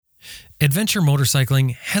Adventure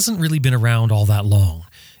motorcycling hasn't really been around all that long.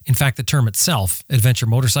 In fact, the term itself, adventure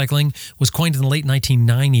motorcycling, was coined in the late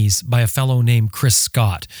 1990s by a fellow named Chris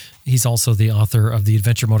Scott. He's also the author of the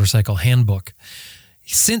Adventure Motorcycle Handbook.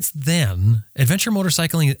 Since then, adventure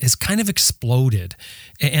motorcycling has kind of exploded,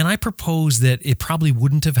 and I propose that it probably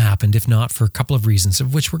wouldn't have happened if not for a couple of reasons,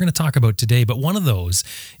 of which we're going to talk about today. But one of those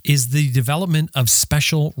is the development of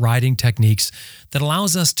special riding techniques that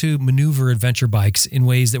allows us to maneuver adventure bikes in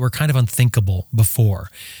ways that were kind of unthinkable before.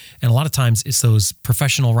 And a lot of times it's those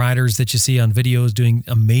professional riders that you see on videos doing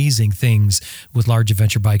amazing things with large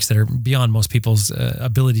adventure bikes that are beyond most people's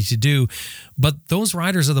ability to do. But those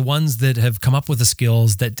riders are the ones that have come up with the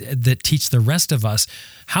skills that teach the rest of us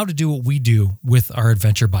how to do what we do with our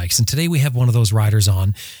adventure bikes. And today we have one of those riders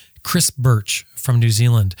on, Chris Birch from New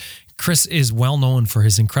Zealand. Chris is well known for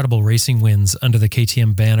his incredible racing wins under the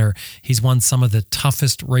KTM banner. He's won some of the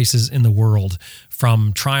toughest races in the world,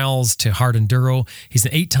 from trials to hard enduro. He's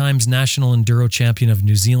an 8 times national enduro champion of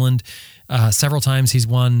New Zealand. Several times he's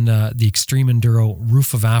won the Extreme Enduro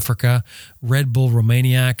Roof of Africa, Red Bull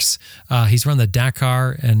Romaniacs. He's run the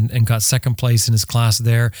Dakar and got second place in his class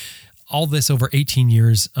there. All this over 18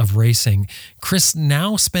 years of racing. Chris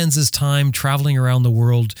now spends his time traveling around the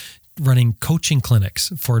world running coaching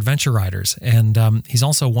clinics for adventure riders. And he's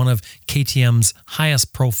also one of KTM's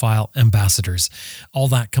highest profile ambassadors. All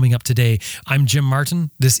that coming up today. I'm Jim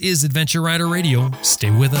Martin. This is Adventure Rider Radio. Stay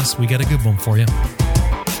with us. We got a good one for you.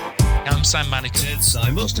 I'm Sam Manikin.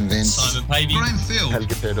 Simon. Austin Vince. Simon Pavey. Brian Field.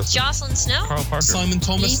 Helge Pedersen. Jocelyn Snow. Carl Parker. Simon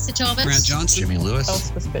Thomas. Lisa Thomas. Grant Johnson. Jimmy Lewis.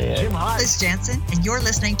 Jim Hyde. Liz Jansen, and you're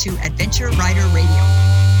listening to Adventure Rider Radio.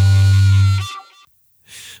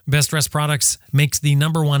 Best Rest Products makes the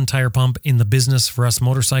number one tire pump in the business for us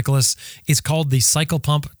motorcyclists. It's called the Cycle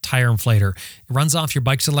Pump Tire Inflator. It runs off your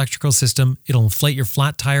bike's electrical system. It'll inflate your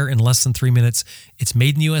flat tire in less than 3 minutes. It's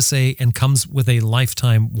made in the USA and comes with a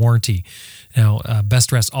lifetime warranty. Now,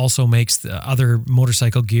 Best Rest also makes the other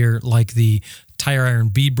motorcycle gear like the Tire Iron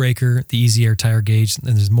Bead Breaker, the Easy Air Tire Gauge,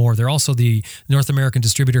 and there's more. They're also the North American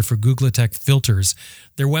distributor for Googletech filters.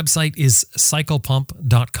 Their website is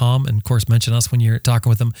cyclepump.com, and of course, mention us when you're talking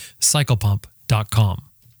with them, cyclepump.com.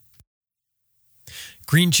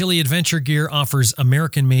 Green Chili Adventure Gear offers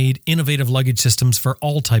American-made, innovative luggage systems for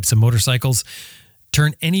all types of motorcycles.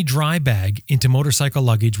 Turn any dry bag into motorcycle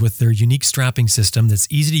luggage with their unique strapping system that's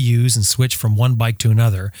easy to use and switch from one bike to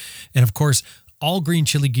another. And of course, all Green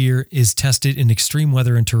Chili gear is tested in extreme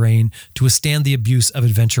weather and terrain to withstand the abuse of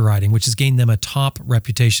adventure riding, which has gained them a top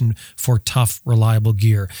reputation for tough, reliable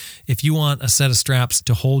gear. If you want a set of straps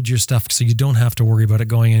to hold your stuff so you don't have to worry about it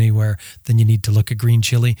going anywhere, then you need to look at Green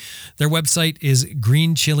Chili. Their website is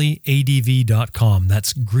greenchiliadv.com.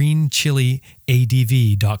 That's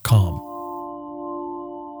greenchiliadv.com.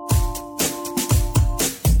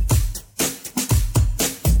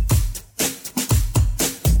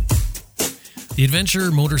 The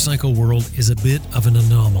adventure motorcycle world is a bit of an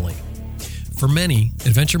anomaly. For many,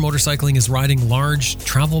 adventure motorcycling is riding large,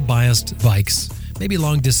 travel-biased bikes, maybe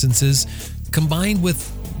long distances, combined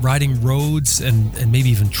with riding roads and maybe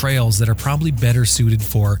even trails that are probably better suited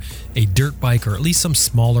for a dirt bike or at least some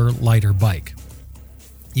smaller, lighter bike.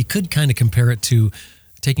 You could kind of compare it to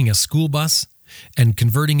taking a school bus and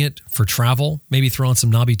converting it for travel, maybe throw on some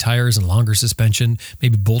knobby tires and longer suspension,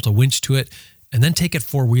 maybe bolt a winch to it, and then take it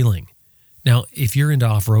four-wheeling. Now, if you're into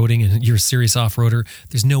off-roading and you're a serious off-roader,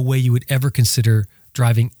 there's no way you would ever consider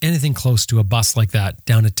driving anything close to a bus like that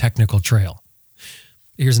down a technical trail.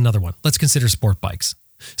 Here's another one. Let's consider sport bikes.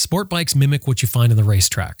 Sport bikes mimic what you find on the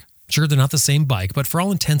racetrack. Sure, they're not the same bike, but for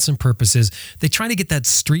all intents and purposes, they try to get that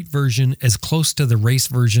street version as close to the race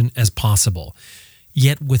version as possible.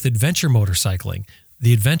 Yet with adventure motorcycling,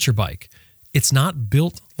 the adventure bike, it's not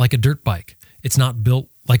built like a dirt bike. It's not built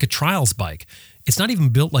like a trials bike. It's not even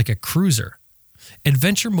built like a cruiser.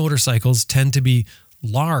 Adventure motorcycles tend to be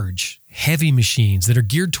large, heavy machines that are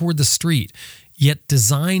geared toward the street, yet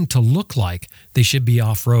designed to look like they should be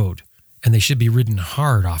off-road, and they should be ridden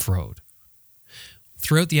hard off-road.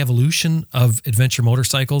 Throughout the evolution of adventure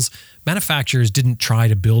motorcycles, manufacturers didn't try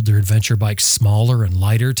to build their adventure bikes smaller and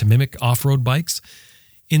lighter to mimic off-road bikes.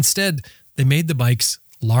 Instead, they made the bikes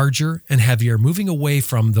larger and heavier, moving away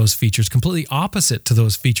from those features, completely opposite to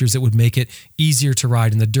those features that would make it easier to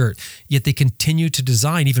ride in the dirt. Yet they continue to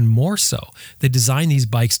design even more so. They design these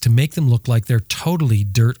bikes to make them look like they're totally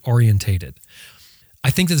dirt-orientated.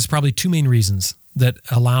 I think that there's probably two main reasons that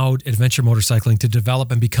allowed adventure motorcycling to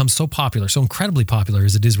develop and become so popular, so incredibly popular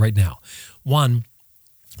as it is right now. One,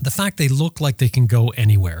 the fact they look like they can go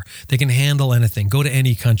anywhere. They can handle anything, go to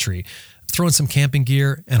any country. Throw in some camping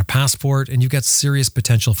gear and a passport, and you've got serious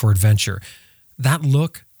potential for adventure. That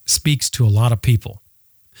look speaks to a lot of people.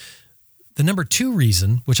 The number 2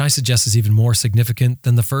 reason, which I suggest is even more significant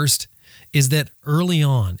than the first, is that early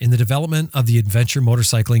on in the development of the adventure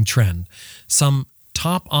motorcycling trend, some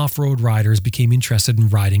top off-road riders became interested in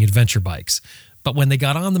riding adventure bikes. But when they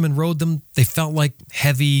got on them and rode them, they felt like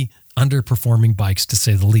heavy, underperforming bikes, to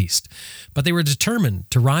say the least. But they were determined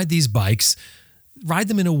to ride these bikes, ride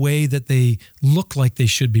them in a way that they look like they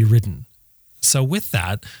should be ridden. So with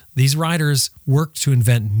that, these riders worked to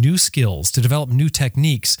invent new skills, to develop new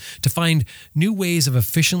techniques, to find new ways of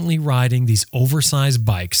efficiently riding these oversized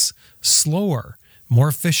bikes slower, more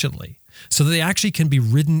efficiently, so that they actually can be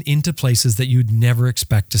ridden into places that you'd never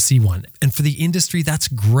expect to see one. And for the industry, that's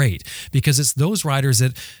great, because it's those riders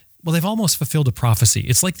that, well, they've almost fulfilled a prophecy.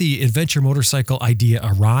 It's like the adventure motorcycle idea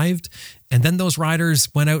arrived, and then those riders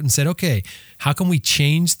went out and said, okay, how can we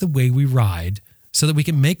change the way we ride so that we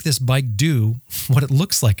can make this bike do what it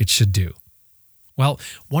looks like it should do? Well,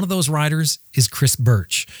 one of those riders is Chris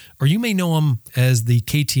Birch, or you may know him as the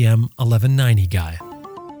KTM 1190 guy.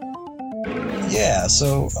 Yeah,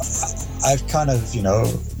 so I've kind of,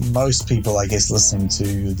 most people, I guess, listening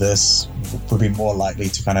to this would be more likely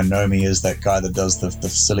to kind of know me as that guy that does the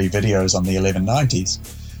silly videos on the 1190s,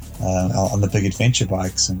 on the big adventure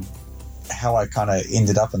bikes. And how I kind of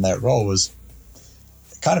ended up in that role was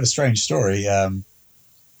kind of a strange story.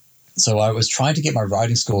 So I was trying to get my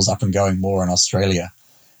riding schools up and going more in Australia,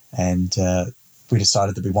 and we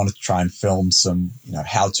decided that we wanted to try and film some,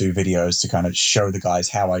 how-to videos to kind of show the guys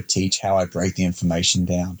how I teach, how I break the information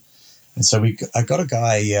down. And so I got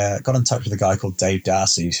in touch with a guy called Dave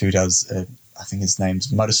Darcy, who does, I think his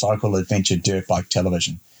name's Motorcycle Adventure Dirt Bike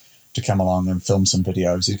Television, to come along and film some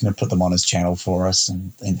videos. He's going to put them on his channel for us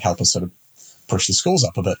and help us sort of push the schools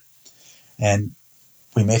up a bit. And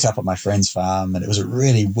we met up at my friend's farm, and it was a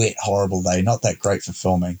really wet, horrible day, not that great for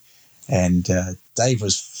filming. And Dave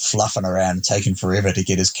was fluffing around and taking forever to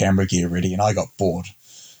get his camera gear ready, and I got bored.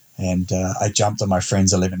 And I jumped on my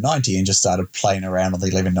friend's 1190 and just started playing around on the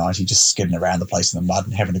 1190, just skidding around the place in the mud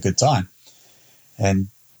and having a good time. And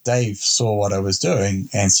Dave saw what I was doing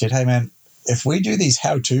and said, hey, man, if we do these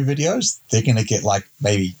how-to videos, they're going to get like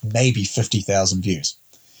maybe 50,000 views.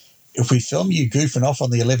 If we film you goofing off on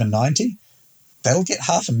the 1190, that'll get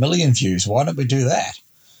 500,000 views. Why don't we do that?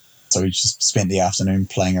 So we just spent the afternoon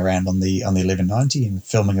playing around on the 1190 and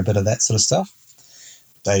filming a bit of that sort of stuff.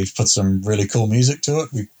 Dave put some really cool music to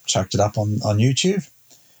it. We chucked it up on YouTube.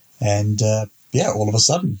 And, all of a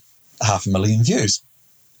sudden, 500,000 views.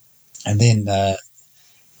 And then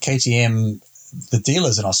KTM, the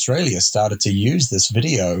dealers in Australia, started to use this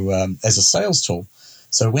video as a sales tool.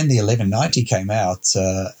 So when the 1190 came out,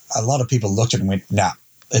 a lot of people looked at it and went, nah,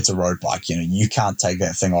 it's a road bike. You can't take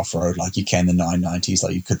that thing off-road like you can the 990s,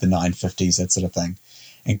 like you could the 950s, that sort of thing.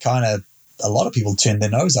 And kind of a lot of people turned their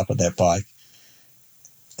nose up at that bike.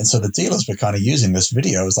 And so the dealers were kind of using this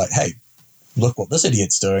video as like, hey, look what this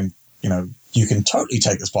idiot's doing. You can totally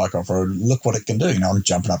take this bike off-road. Look what it can do. I'm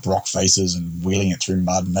jumping up rock faces and wheeling it through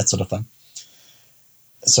mud and that sort of thing.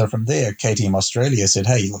 So from there, KTM Australia said,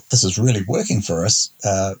 hey, look, this is really working for us.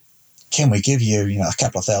 Can we give you, a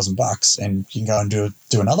couple of $1,000 and you can go and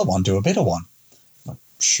do another one, do a better one? Like,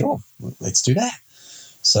 sure, let's do that.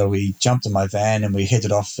 So we jumped in my van and we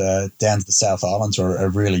headed off down to the South Island, or a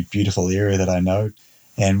really beautiful area that I know,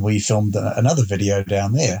 and we filmed another video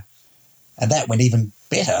down there. And that went even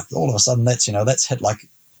better. All of a sudden, that's hit like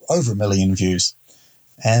over 1 million views.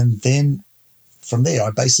 And then from there,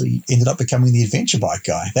 I basically ended up becoming the adventure bike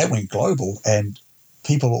guy. That went global, and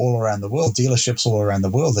people all around the world, dealerships all around the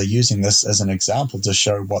world, are using this as an example to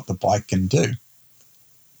show what the bike can do.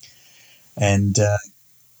 And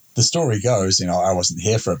the story goes, I wasn't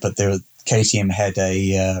here for it, but KTM had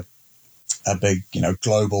a big,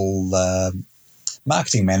 global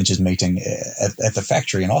marketing managers meeting at the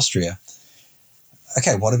factory in Austria.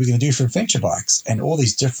 Okay, what are we going to do for adventure bikes? And all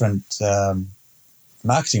these different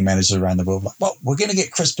marketing managers around the world, like, well, we're going to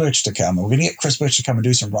get Chris Birch to come. We're going to get Chris Birch to come and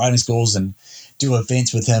do some riding schools and do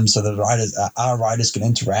events with him so the riders, our riders, can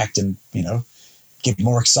interact and, get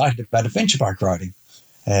more excited about adventure bike riding.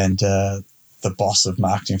 And the boss of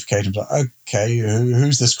marketing for KTM was like, okay,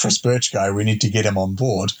 who's this Chris Birch guy? We need to get him on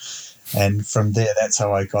board. And from there, that's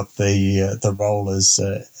how I got the role as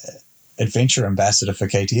adventure ambassador for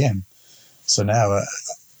KTM. So now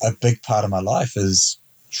a big part of my life is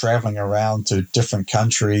traveling around to different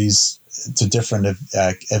countries, to different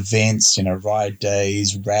events, ride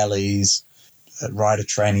days, rallies, rider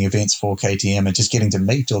training events for KTM, and just getting to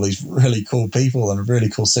meet all these really cool people and really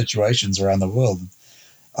cool situations around the world.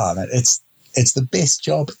 Oh, man, it's the best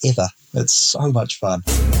job ever. It's so much fun.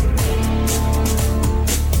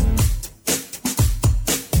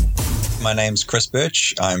 My name's Chris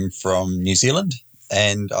Birch. I'm from New Zealand,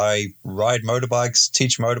 and I ride motorbikes,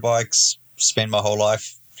 teach motorbikes, spend my whole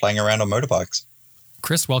life playing around on motorbikes.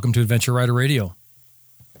 Chris, welcome to Adventure Rider Radio.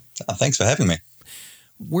 Thanks for having me.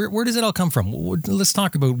 Where does it all come from? Let's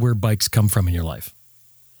talk about where bikes come from in your life.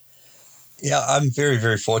 Yeah, I'm very,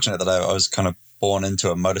 very fortunate that I was kind of born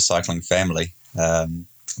into a motorcycling family.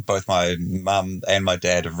 Both my mum and my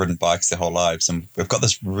dad have ridden bikes their whole lives, and we've got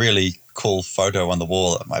this really cool photo on the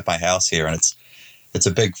wall at my house here, and it's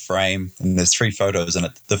a big frame, and there's 3 photos in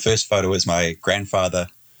it. The first photo is my grandfather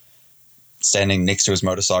standing next to his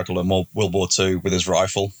motorcycle in World War II with his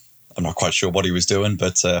rifle. I'm not quite sure what he was doing,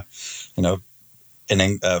 but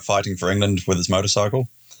fighting for England with his motorcycle.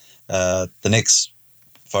 The next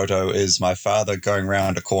photo is my father going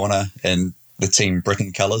around a corner in the Team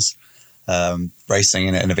Britain colours, racing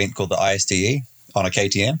in an event called the ISDE on a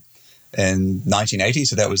KTM in 1980.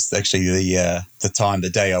 So that was actually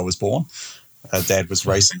the day I was born. Dad was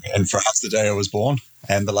racing in France the day I was born.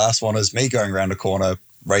 And the last one is me going around a corner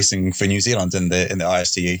racing for New Zealand in the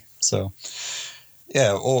ISDE. So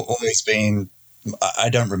yeah, always been. I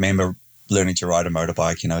don't remember learning to ride a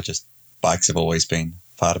motorbike. Just bikes have always been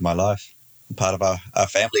part of my life, part of our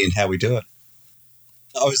family and how we do it.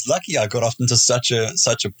 I was lucky I got off into such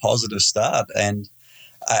a positive start, and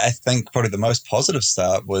I think probably the most positive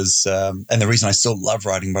start was, and the reason I still love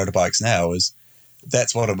riding motorbikes now is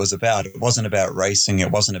that's what it was about. It wasn't about racing.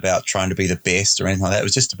 It wasn't about trying to be the best or anything like that. It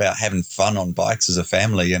was just about having fun on bikes as a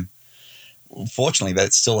family, and fortunately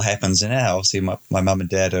that still happens now. Obviously my mum and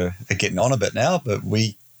dad are getting on a bit now, but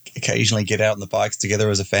we occasionally get out on the bikes together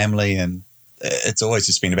as a family, and it's always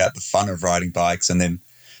just been about the fun of riding bikes, and then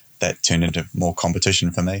that turned into more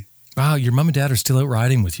competition for me. Wow, your mum and dad are still out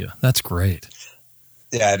riding with you. That's great.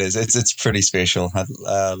 Yeah, it is. It's pretty special.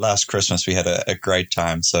 Last Christmas we had a great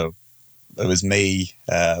time. So it was me,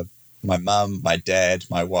 my mum, my dad,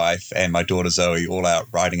 my wife, and my daughter Zoe all out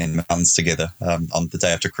riding in mountains together on the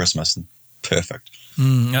day after Christmas. And perfect.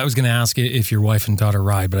 I was going to ask if your wife and daughter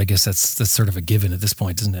ride, but I guess that's sort of a given at this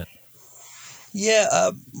point, isn't it?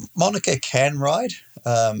 Yeah, Monica can ride.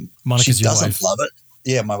 Monica's she your doesn't wife. love it.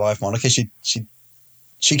 Yeah, my wife Monica. She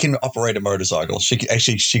can operate a motorcycle. She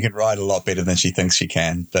can ride a lot better than she thinks she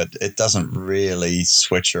can, but it doesn't really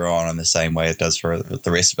switch her on in the same way it does for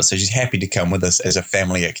the rest of us. So she's happy to come with us as a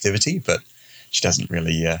family activity, but she doesn't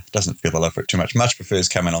really doesn't feel the love for it too much. Much prefers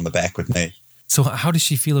coming on the back with me. So how does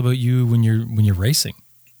she feel about you when you're racing?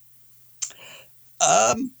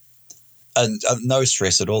 And no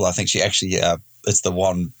stress at all. I think she actually it's the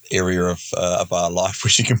one area of our life where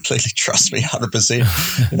she completely trusts me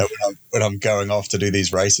 100%. When I'm going off to do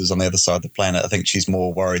these races on the other side of the planet, I think she's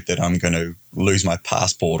more worried that I'm going to lose my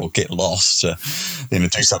passport or get lost than to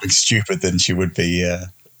do something stupid than she would be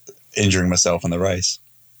injuring myself in the race.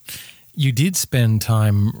 You did spend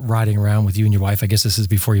time riding around with you and your wife. I guess this is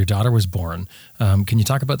before your daughter was born. Can you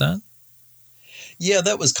talk about that? Yeah,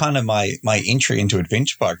 that was kind of my entry into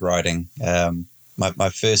adventure bike riding. My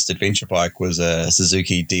first adventure bike was a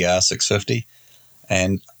Suzuki DR650,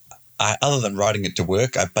 and other than riding it to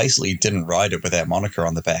work, I basically didn't ride it without Monica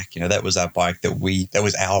on the back. That was our bike that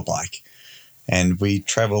was our bike, and we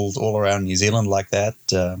travelled all around New Zealand like that,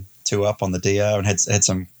 2 up on the DR, and had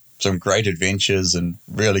some great adventures and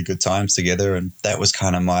really good times together. And that was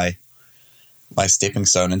kind of my stepping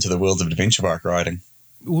stone into the world of adventure bike riding.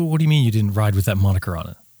 What do you mean you didn't ride with that moniker on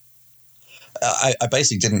it? I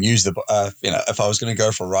basically didn't use if I was going to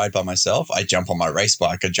go for a ride by myself, I'd jump on my race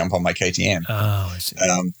bike, I'd jump on my KTM. Oh, I see.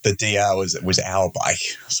 The DR was our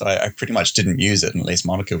bike, so I pretty much didn't use it unless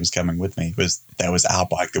Monica was coming with me. That was our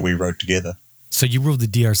bike that we rode together. So you rode the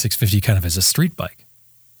DR650 kind of as a street bike?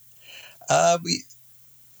 As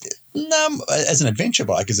an adventure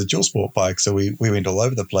bike, as a dual sport bike. So we went all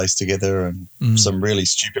over the place together and some really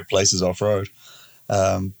stupid places off road.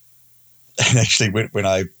 And actually, when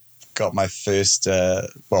I got my first,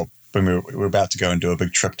 when we were about to go and do a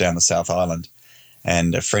big trip down the South Island,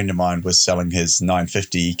 and a friend of mine was selling his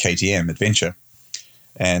 950 KTM Adventure,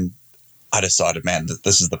 and I decided, man,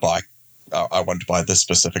 this is the bike. I wanted to buy this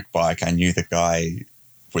specific bike. I knew the guy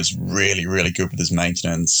was really, really good with his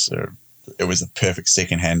maintenance. It was a perfect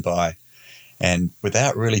secondhand buy. And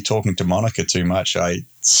without really talking to Monica too much, I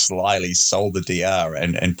slyly sold the DR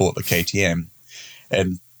and bought the KTM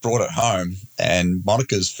and brought it home. And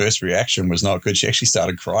Monica's first reaction was not good. She actually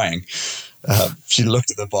started crying. She looked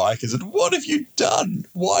at the bike and said, "What have you done?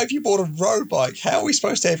 Why have you bought a road bike? How are we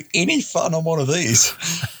supposed to have any fun on one of these?"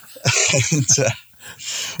 And,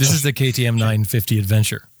 this is the KTM 950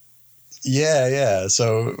 Adventure. Yeah.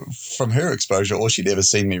 So from her exposure, all she'd ever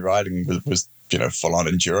seen me riding was full on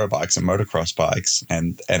enduro bikes and motocross bikes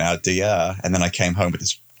and our DR. And then I came home with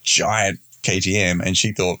this giant KTM, and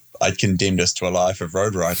she thought I'd condemned us to a life of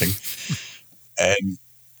road riding. And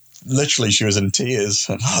literally she was in tears.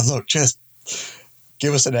 And look, just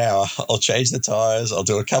give us an hour. I'll change the tires. I'll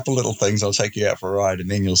do a couple little things. I'll take you out for a ride, and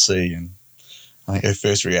then you'll see. And I think her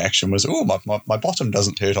first reaction was, oh, my bottom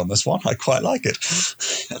doesn't hurt on this one. I quite like it.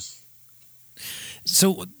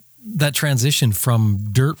 So that transition from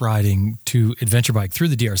dirt riding to adventure bike through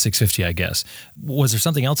the DR650, I guess, was there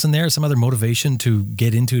something else in there, some other motivation to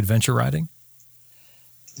get into adventure riding?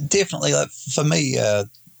 Definitely. For me,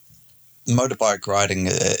 motorbike riding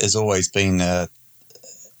has always been a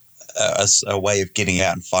way of getting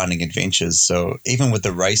out and finding adventures. So even with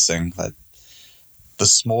the racing, the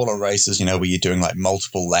smaller races, where you're doing like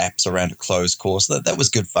multiple laps around a closed course, that was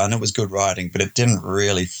good fun. It was good riding, but it didn't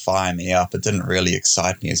really fire me up. It didn't really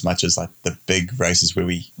excite me as much as like the big races where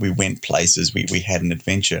we went places, we had an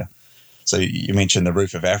adventure. So you mentioned the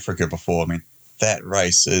Roof of Africa before. I mean, that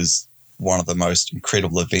race is one of the most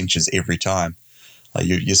incredible adventures every time. Like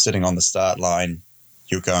you're sitting on the start line,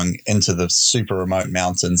 you're going into the super remote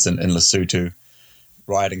mountains in Lesotho,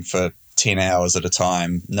 riding for 10 hours at a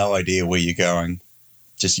time, no idea where you're going,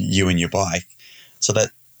 just you and your bike. So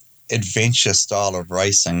that adventure style of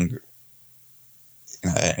racing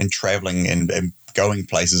and traveling and going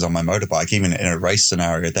places on my motorbike, even in a race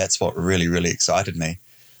scenario, that's what really, really excited me.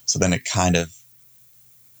 So then it kind of,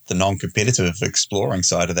 the non-competitive exploring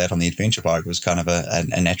side of that on the adventure bike was kind of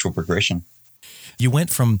a natural progression. You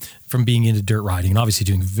went from being into dirt riding and obviously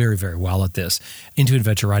doing very, very well at this into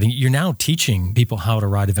adventure riding. You're now teaching people how to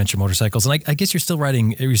ride adventure motorcycles. And I guess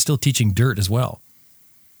you're still teaching dirt as well.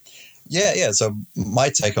 Yeah. So my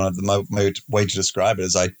take on it, my way to describe it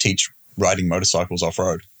is I teach riding motorcycles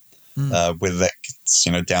off-road. Whether that's,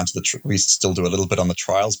 down to we still do a little bit on the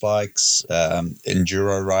trials bikes,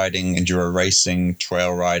 enduro riding, enduro racing,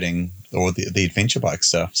 trail riding, or the adventure bike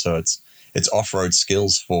stuff. So it's off-road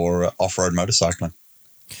skills for off-road motorcycling.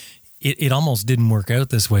 It almost didn't work out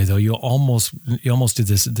this way, though. You almost did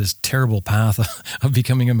this terrible path of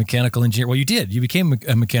becoming a mechanical engineer. Well, you did. You became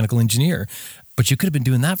a mechanical engineer, but you could have been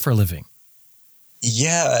doing that for a living.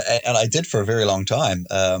 Yeah, and I did for a very long time.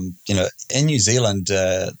 In New Zealand,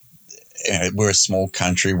 we're a small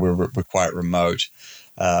country. We're quite remote.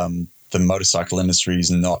 The motorcycle industry is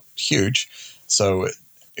not huge, so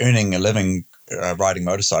earning a living riding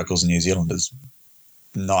motorcycles in New Zealand is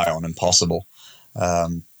nigh on impossible.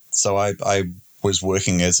 So I was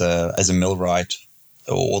working as a millwright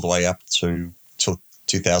all the way up till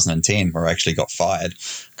 2010, where I actually got fired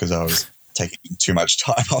because I was taking too much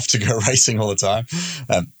time off to go racing all the time.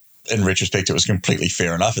 In retrospect, it was completely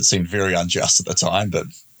fair enough. It seemed very unjust at the time, but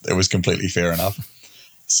it was completely fair enough.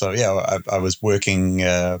 So yeah, I was working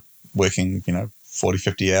 40,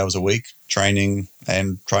 50 hours a week, training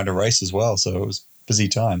and trying to race as well. So it was busy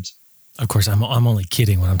times. Of course, I'm only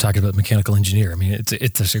kidding when I'm talking about mechanical engineer. I mean,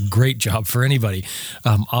 it's a great job for anybody,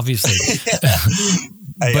 obviously.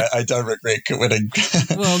 I don't regret quitting.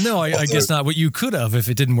 Well, no, I guess not. What you could have if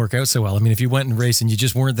it didn't work out so well. I mean, if you went and raced and you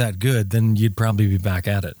just weren't that good, then you'd probably be back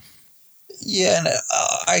at it. Yeah, and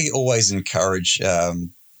I always encourage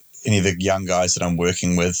any of the young guys that I'm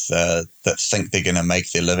working with that think they're going to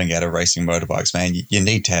make their living out of racing motorbikes, man, you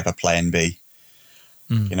need to have a plan B.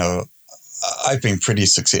 I've been pretty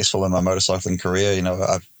successful in my motorcycling career.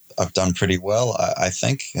 I've done pretty well, I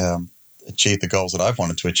think, achieved the goals that I've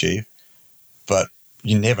wanted to achieve, but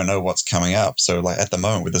you never know what's coming up. So like at the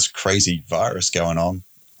moment with this crazy virus going on,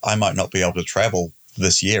 I might not be able to travel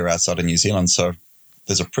this year outside of New Zealand. So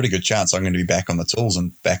there's a pretty good chance I'm going to be back on the tools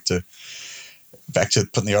and back to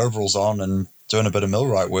putting the overalls on and doing a bit of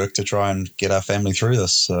millwright work to try and get our family through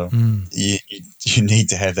this. So you need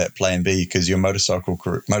to have that plan B, because your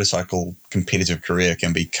motorcycle competitive career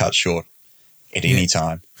can be cut short at any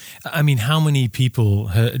time. I mean, how many people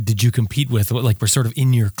did you compete with? Like, we're sort of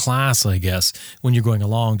in your class, I guess, when you're going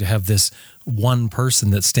along, to have this one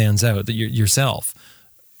person that stands out, that yourself,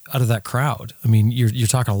 out of that crowd. I mean, you're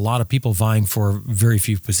talking a lot of people vying for very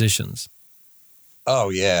few positions. Oh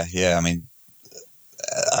yeah. I mean,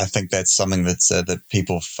 I think that's something that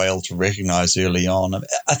people fail to recognize early on.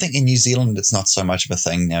 I think in New Zealand, it's not so much of a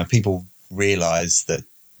thing now. People realize that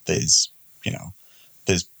there's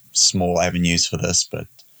small avenues for this, but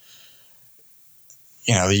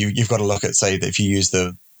you've got to look at, say, that if you use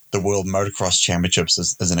the World Motocross Championships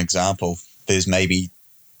as an example, there's maybe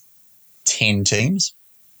 10 teams,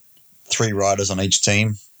 3 riders on each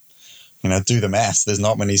team. Do the maths. There's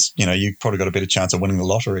not many. You've probably got a better chance of winning the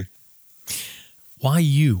lottery. Why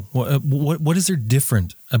you? What is there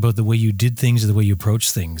different about the way you did things or the way you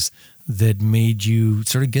approach things that made you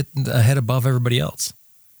sort of get ahead above everybody else?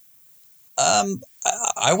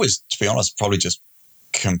 I was, to be honest, probably just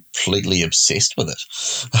completely obsessed with it.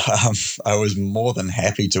 I was more than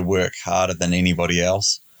happy to work harder than anybody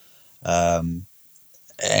else. And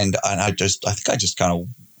I think I just kind of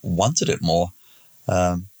wanted it more.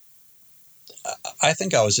 I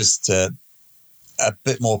think I was just a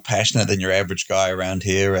bit more passionate than your average guy around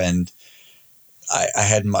here, and I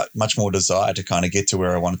had much more desire to kind of get to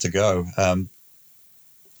where I wanted to go.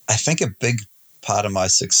 I think a big part of my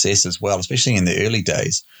success as well, especially in the early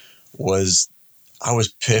days, was I was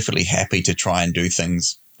perfectly happy to try and do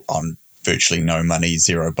things on virtually no money,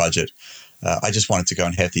 zero budget. I just wanted to go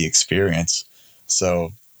and have the experience.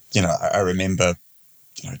 So, I remember,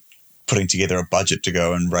 putting together a budget to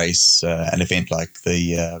go and race an event like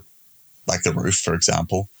the roof, for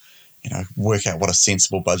example. Work out what a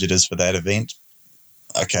sensible budget is for that event.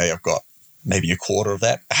 Okay, I've got maybe a quarter of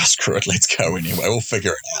that. Screw it, let's go anyway. We'll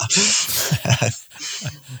figure it out.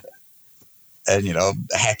 And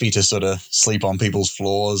happy to sort of sleep on people's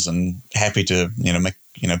floors, and happy to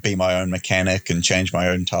be my own mechanic and change my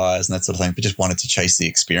own tires and that sort of thing. But just wanted to chase the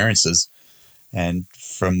experiences, and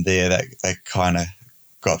from there, that kind of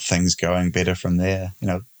got things going better from there.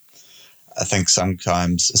 I think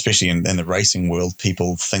sometimes, especially in the racing world,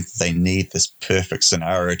 people think they need this perfect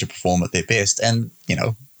scenario to perform at their best. And,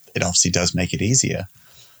 it obviously does make it easier.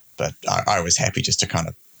 But I was happy just to kind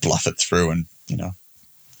of bluff it through and,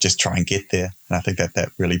 just try and get there. And I think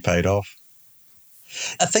that really paid off.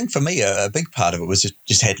 I think for me, a big part of it was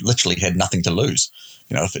just literally had nothing to lose.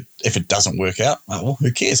 If it doesn't work out, well,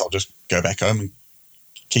 who cares? I'll just go back home and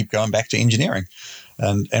keep going back to engineering.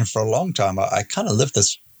 And for a long time, I kind of lived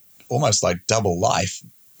this almost like double life,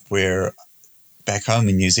 where back home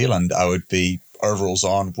in New Zealand, I would be overalls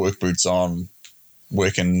on, work boots on,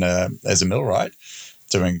 working as a millwright,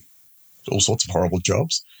 doing all sorts of horrible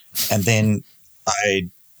jobs. And then I'd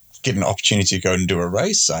get an opportunity to go and do a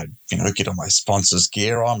race. I'd, get all my sponsor's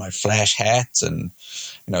gear on, my flash hats, and,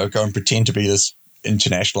 go and pretend to be this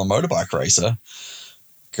international motorbike racer,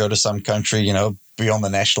 go to some country, be on the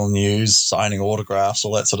national news, signing autographs,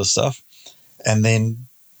 all that sort of stuff. And then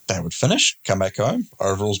they would finish, come back home,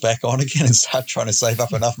 overalls back on again, and start trying to save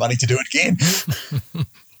up enough money to do it again.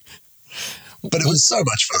 But it was so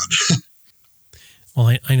much fun.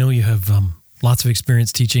 Well, I know you have lots of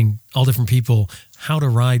experience teaching all different people how to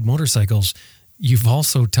ride motorcycles. You've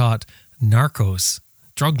also taught narcos,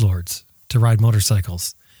 drug lords, to ride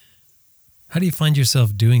motorcycles. How do you find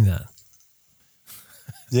yourself doing that?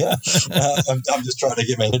 Yeah, I'm just trying to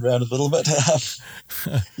get my head around it a little bit.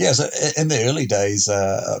 So in the early days,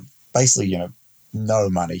 basically, no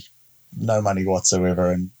money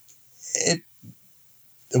whatsoever. And it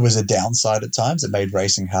was a downside at times. It made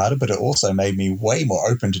racing harder, but it also made me way more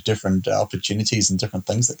open to different opportunities and different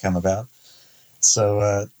things that come about.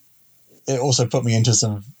 So it also put me into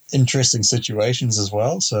some interesting situations as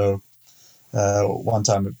well. So one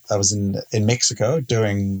time I was in Mexico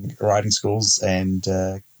doing riding schools and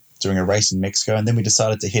doing a race in Mexico, and then we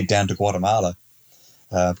decided to head down to Guatemala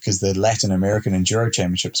because the Latin American Enduro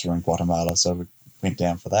Championships were in Guatemala, so we went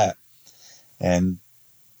down for that. And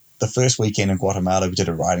the first weekend in Guatemala, we did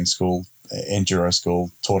a riding school, enduro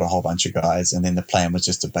school, taught a whole bunch of guys, and then the plan was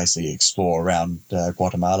just to basically explore around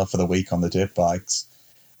Guatemala for the week on the dirt bikes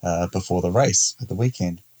before the race at the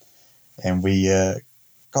weekend. And we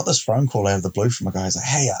got this phone call out of the blue from a guy who's like,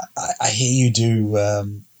 "Hey, I hear you do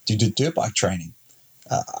dirt bike training.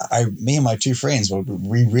 Me and my two friends,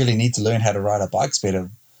 we really need to learn how to ride our bikes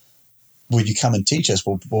better. Would you come and teach us?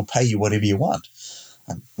 We'll pay you whatever you want."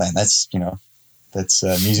 And man, that's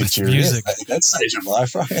music to your ears. That's stage of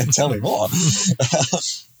life, right? Tell me more.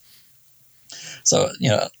 So,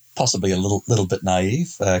 possibly a little bit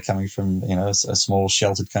naive, coming from a small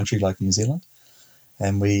sheltered country like New Zealand.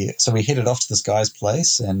 And we headed off to this guy's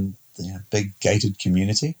place, and big gated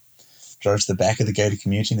community. Drove to the back of the gated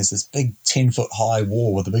community, and there's this big 10-foot high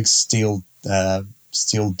wall with a big steel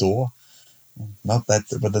door. Not that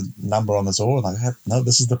with a number on the door. Like, no,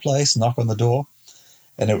 this is the place. Knock on the door,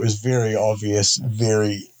 and it was very obvious,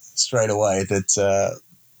 very straight away that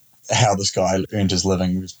how this guy earned his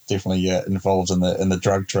living. He was definitely involved in the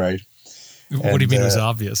drug trade. What do you mean it was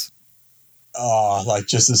obvious? Oh, like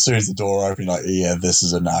just as soon as the door opened, like, yeah, this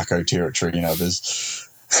is a narco territory. There's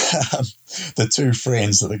the two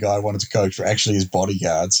friends that the guy wanted to coach were actually his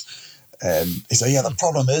bodyguards. And he said, yeah, the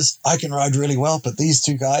problem is I can ride really well, but these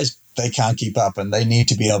two guys, they can't keep up, and they need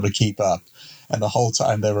to be able to keep up. And the whole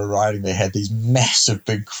time they were riding, they had these massive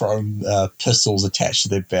big chrome pistols attached to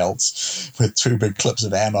their belts with two big clips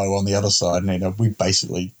of ammo on the other side. And we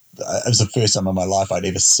basically it was the first time in my life I'd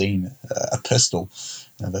ever seen a pistol.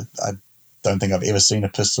 I don't think I've ever seen a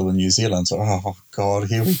pistol in New Zealand. So, oh God,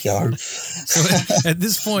 here we go. So at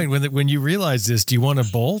this point, when you realize this, do you want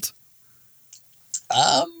to bolt?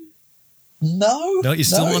 No. No, you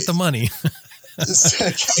still want the money. You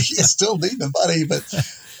still need the money, but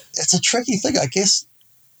it's a tricky thing, I guess.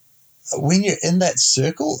 When you're in that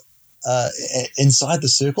circle, inside the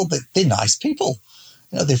circle, they're nice people.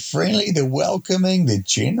 They're friendly, they're welcoming, they're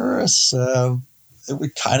generous.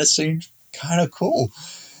 It kind of seemed kind of cool.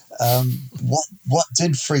 What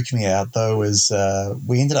did freak me out though is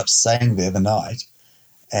we ended up staying there the night,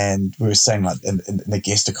 and we were staying like in the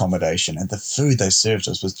guest accommodation, and the food they served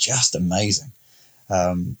us was just amazing.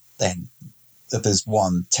 And if there's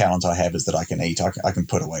one talent I have is that I can eat. I can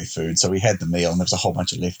put away food. So we had the meal, and there was a whole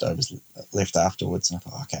bunch of leftovers left afterwards. And I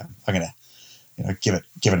thought, okay, I'm gonna give it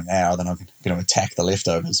an hour, then I'm going to attack the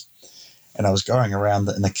leftovers. And I was going around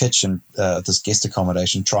in the kitchen of this guest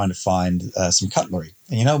accommodation trying to find some cutlery.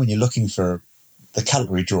 And when you're looking for the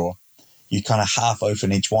cutlery drawer, you kind of half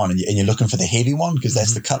open each one, and you're looking for the heavy one because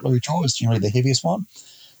that's the cutlery drawer. It's generally the heaviest one.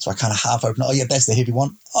 So I kind of half open. Oh yeah, that's the heavy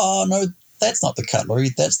one. Oh no, that's not the cutlery.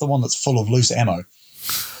 That's the one that's full of loose ammo.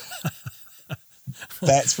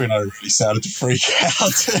 That's when I really started to freak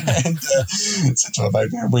out and said to my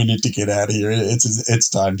mate, we need to get out of here. It's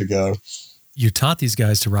time to go. You taught these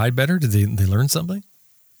guys to ride better? Did they learn something?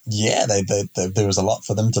 Yeah, there was a lot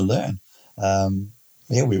for them to learn.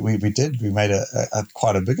 We did. We made a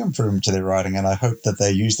quite a big improvement to their riding, and I hope that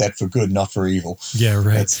they use that for good, not for evil. Yeah,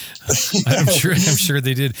 right. I'm sure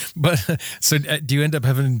they did. But so, do you end up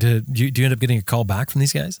having to? Do you end up getting a call back from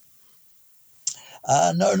these guys?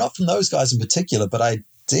 No, not from those guys in particular, but I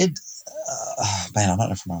did. I don't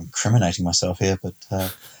know if I'm incriminating myself here, but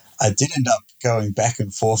I did end up going back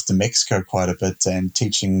and forth to Mexico quite a bit and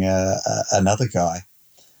teaching another guy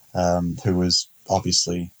who was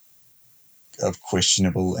obviously of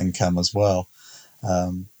questionable income as well.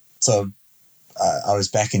 So I was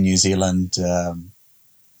back in New Zealand, in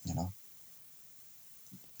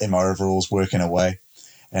my overalls working away.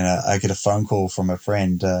 And I get a phone call from a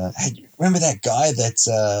friend. Hey, remember that guy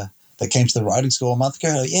that came to the riding school a month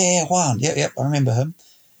ago? Yeah, Juan. Yep, I remember him.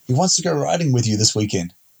 He wants to go riding with you this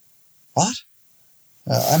weekend. What?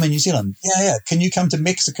 I'm in New Zealand. Yeah. Can you come to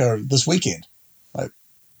Mexico this weekend? Like,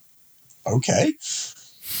 okay.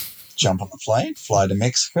 Jump on the plane, fly to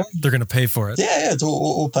Mexico. They're going to pay for it. Yeah, it's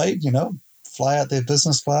all paid, Fly out there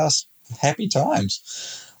business class. Happy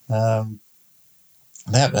times.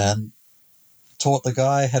 Taught the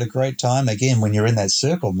guy, had a great time. Again, when you're in that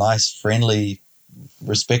circle, nice, friendly,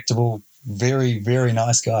 respectable, very, very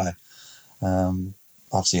nice guy.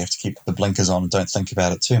 Obviously, you have to keep the blinkers on and don't think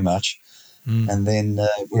about it too much. And then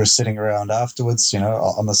we were sitting around afterwards,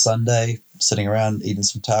 on the Sunday, sitting around eating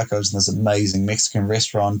some tacos in this amazing Mexican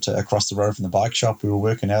restaurant across the road from the bike shop we were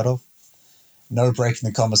working out of. No break in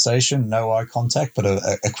the conversation, no eye contact, but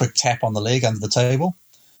a quick tap on the leg under the table.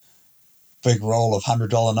 Big roll of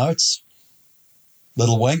 $100 notes.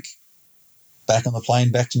 Little wink, back on the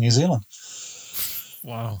plane, back to New Zealand.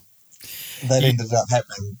 Wow. That ended up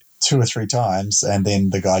happening 2 or 3 times, and then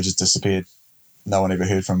the guy just disappeared. No one ever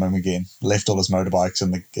heard from him again. Left all his motorbikes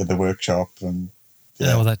in the workshop. And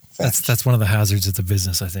that's one of the hazards of the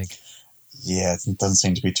business, I think. Yeah, it doesn't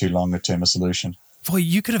seem to be too long a term a solution. Boy,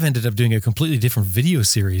 you could have ended up doing a completely different video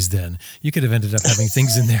series then. You could have ended up having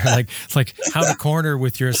things in there like how to corner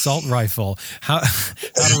with your assault rifle, how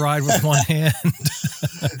to ride with one hand.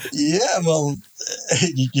 Yeah, well,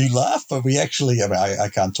 you laugh, but we actually, I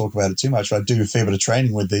can't talk about it too much, but I do a fair bit of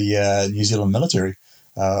training with the New Zealand military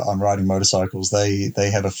on riding motorcycles.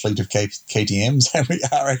 They have a fleet of KTMs, and we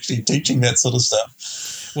are actually teaching that sort of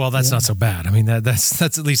stuff. Well, that's not so bad. I mean, that's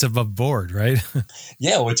at least above board, right?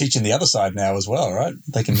 Yeah, we're teaching the other side now as well, right?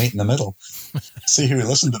 They can meet in the middle, see who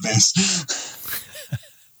listened to best.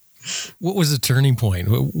 What was the turning point?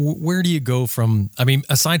 Where do you go from,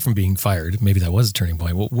 aside from being fired, maybe that was a turning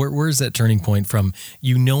point. Where is that turning point from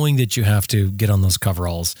you knowing that you have to get on those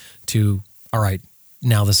coveralls to, all right,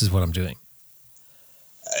 now this is what I'm doing?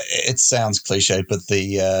 It sounds cliche, but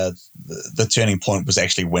the turning point was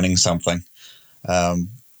actually winning something.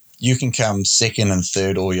 You can come second and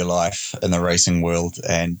third all your life in the racing world,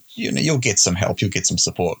 and you'll get some help, you'll get some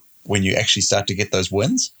support. When you actually start to get those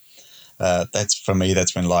wins, that's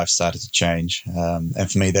when life started to change.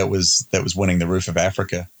 And for me, that was winning the Roof of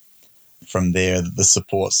Africa. From there, the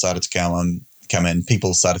support started to come in.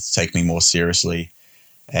 People started to take me more seriously,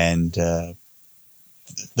 and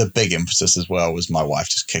the big emphasis as well was my wife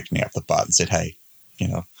just kicked me up the butt and said, "Hey,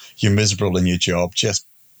 you're miserable in your job. Just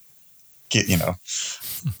get,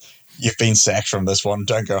 you've been sacked from this one.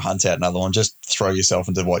 Don't go hunt out another one. Just throw yourself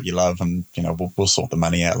into what you love, and we'll sort the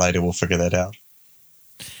money out later. We'll figure that out.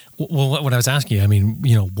 Well, what I was asking you, I mean,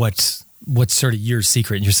 what's sort of your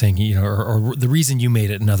secret? And you're saying, or the reason you made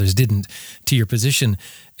it and others didn't to your position,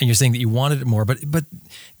 and you're saying that you wanted it more, but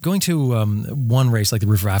going to one race like the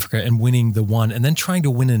Roof of Africa and winning the one, and then trying to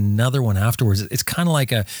win another one afterwards, it's kind of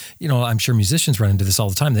like I'm sure musicians run into this all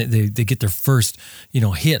the time. They get their first,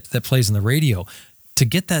 hit that plays on the radio. To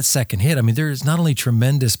get that second hit, I mean, there's not only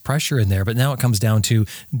tremendous pressure in there, but now it comes down to,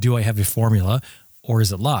 do I have a formula, or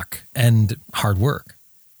is it luck and hard work?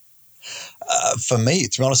 For me,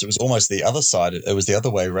 to be honest, it was almost the other side. It was the other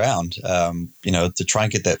way around. To try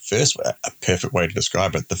and get that first, a perfect way to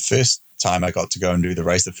describe it, the first time I got to go and do the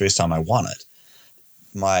race, the first time I won it,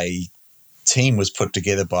 my team was put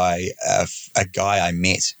together by a guy I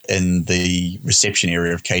met in the reception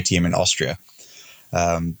area of KTM in Austria.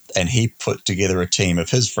 And he put together a team of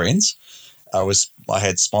his friends. I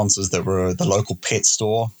had sponsors that were the local pet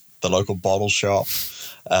store, the local bottle shop,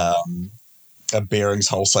 a bearings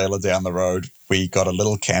wholesaler down the road. We got a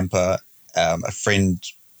little camper. A friend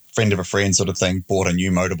of a friend sort of thing bought a new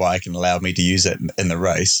motorbike and allowed me to use it in the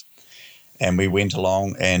race. And we went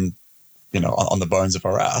along and, on the bones of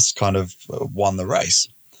our ass, kind of won the race.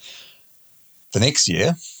 The next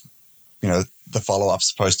year, the follow-up's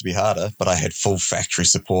supposed to be harder, but I had full factory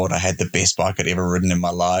support. I had the best bike I'd ever ridden in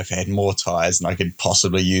my life. I had more tires than I could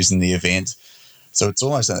possibly use in the event. So it's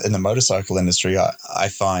almost in the motorcycle industry, I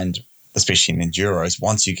find, especially in enduros,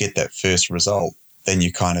 once you get that first result, then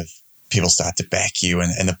people start to back you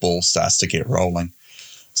and the ball starts to get rolling.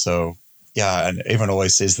 So, yeah, and everyone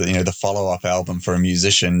always says that, the follow-up album for a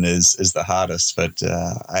musician is the hardest, but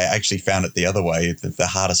I actually found it the other way. The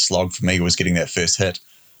hardest slog for me was getting that first hit.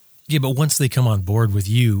 Yeah, but once they come on board with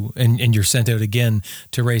you and you're sent out again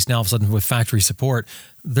to race now all of a sudden with factory support,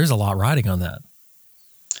 there's a lot riding on that.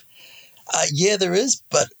 Yeah, there is,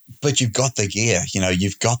 but you've got the gear,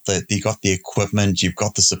 you've got the equipment, you've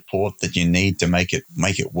got the support that you need to make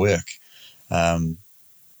it work. And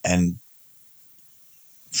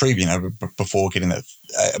before getting that,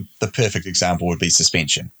 the perfect example would be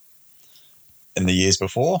suspension. In the years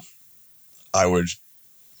before, I would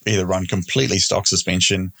either run completely stock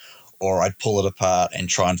suspension, or I'd pull it apart and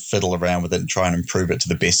try and fiddle around with it and try and improve it to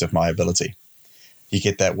the best of my ability. You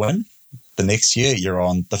get that win. The next year, you're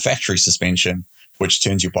on the factory suspension, which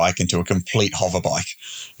turns your bike into a complete hover bike.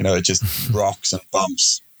 It just rocks and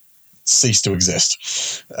bumps cease to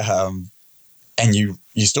exist. And you're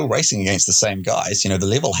still racing against the same guys. The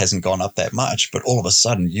level hasn't gone up that much, but all of a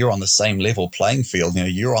sudden, you're on the same level playing field.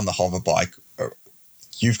 You're on the hover bike.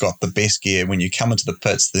 You've got the best gear. When you come into the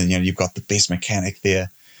pits, then you've got the best mechanic there.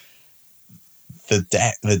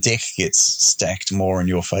 The deck gets stacked more in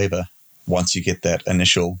your favor once you get that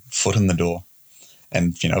initial foot in the door.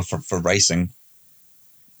 And, for racing,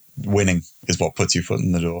 winning is what puts your foot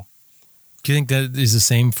in the door. Do you think that is the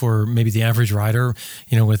same for maybe the average rider,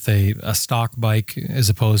 with a stock bike as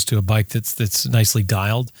opposed to a bike that's nicely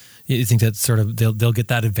dialed? You think that sort of they'll get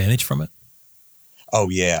that advantage from it? Oh,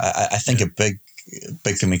 yeah. I think a big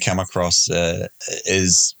thing we come across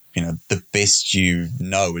is, the best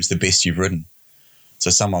is the best you've ridden. So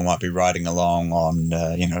someone might be riding along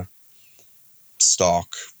on,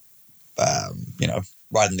 stock,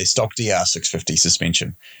 riding their stock DR 650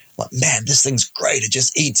 suspension. Like, man, this thing's great. It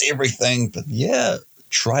just eats everything. But yeah,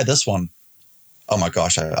 try this one. Oh my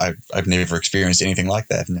gosh, I've never experienced anything like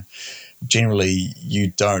that. And generally, you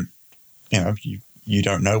don't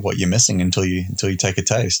know what you're missing until you take a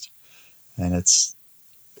taste. And it's,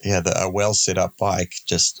 a well set up bike.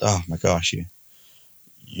 Just, oh my gosh,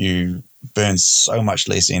 you burn so much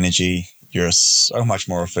less energy. You're so much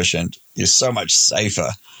more efficient. You're so much safer.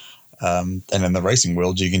 And in the racing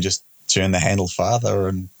world, you can just turn the handle farther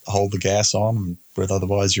and hold the gas on, where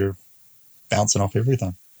otherwise you're bouncing off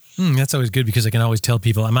everything. That's always good, because I can always tell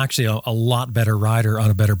people I'm actually a lot better rider on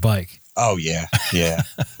a better bike. Oh, yeah.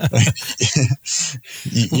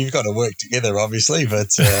 You've got to work together, obviously, but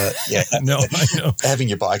yeah. No, I know. Having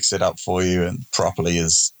your bike set up for you and properly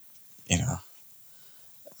is,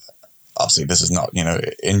 obviously this is not,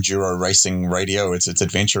 enduro racing radio, it's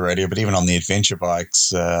adventure radio, but even on the adventure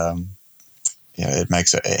bikes, it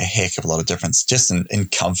makes a heck of a lot of difference, just in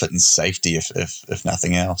comfort and safety, if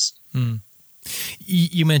nothing else.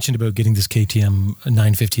 You mentioned about getting this KTM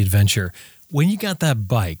 950 Adventure. When you got that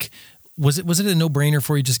bike, was it a no-brainer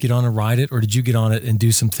for you just get on and ride it, or did you get on it and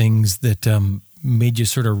do some things that made you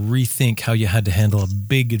sort of rethink how you had to handle a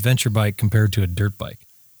big adventure bike compared to a dirt bike?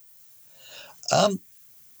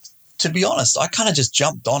 To be honest, I kind of just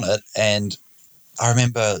jumped on it, and I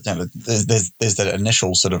remember there's that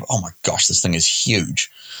initial sort of, oh my gosh, this thing is huge.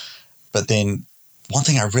 But then one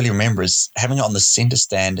thing I really remember is having it on the center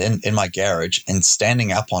stand in my garage and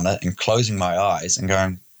standing up on it and closing my eyes and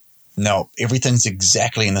going, no, everything's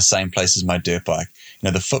exactly in the same place as my dirt bike.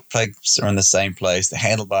 The foot pegs are in the same place. The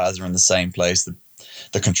handlebars are in the same place.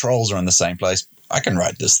 The controls are in the same place. I can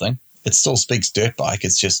ride this thing. It still speaks dirt bike.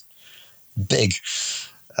 It's just big.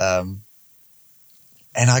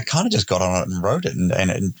 And I kind of just got on it and rode it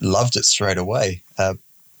and loved it straight away.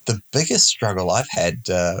 The biggest struggle I've had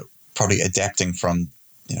probably adapting from,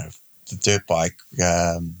 the dirt bike,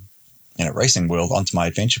 racing world onto my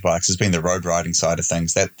adventure bikes has been the road riding side of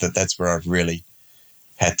things. That's where I've really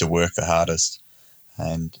had to work the hardest.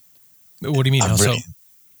 And what do you mean? How so?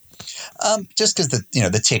 Just because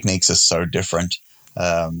the techniques are so different.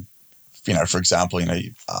 For example,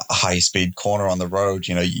 a high speed corner on the road,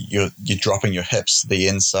 you're dropping your hips to the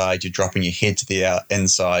inside, you're dropping your head to the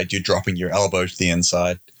inside, you're dropping your elbow to the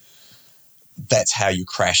inside. That's how you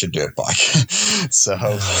crash a dirt bike.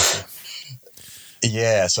 So,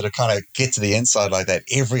 yeah, so to kind of get to the inside like that,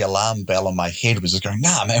 every alarm bell on my head was just going,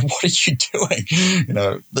 nah, man, what are you doing?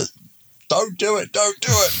 Don't do it.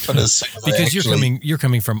 But because you're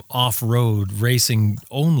coming from off-road racing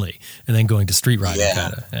only and then going to street riding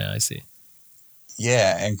kind of. Yeah, I see.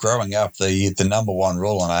 Yeah, and growing up, the number one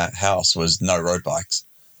rule in our house was no road bikes.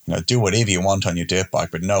 Do whatever you want on your dirt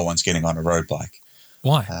bike, but no one's getting on a road bike.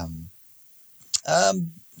 Why?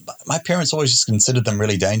 My parents always just considered them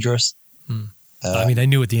really dangerous. I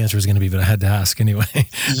knew what the answer was going to be, but I had to ask anyway.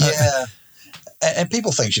 Yeah. And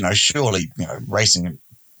people think, surely, racing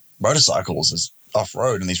motorcycles is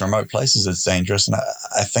off-road in these remote places is dangerous. And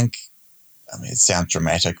I think, it sounds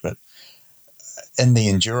dramatic, but in the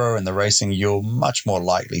enduro and the racing, you're much more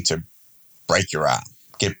likely to break your arm,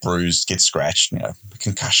 get bruised, get scratched,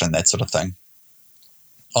 concussion, that sort of thing.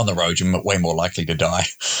 On the road, you're way more likely to die,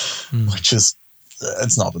 which is,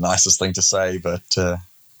 it's not the nicest thing to say, but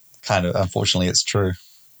kind of, unfortunately, it's true.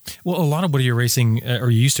 Well, a lot of what you're racing,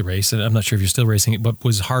 or you used to race, and I'm not sure if you're still racing it, but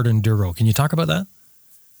was hard enduro. Can you talk about that?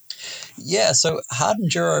 Yeah, so hard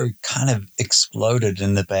enduro kind of exploded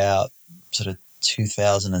in about sort of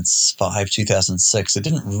 2005, 2006. It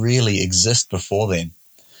didn't really exist before then.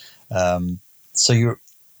 So your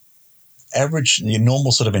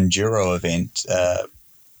normal sort of enduro event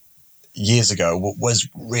years ago was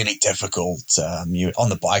really difficult. You're on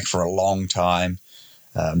the bike for a long time,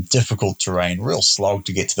 difficult terrain, real slog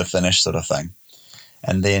to get to the finish sort of thing.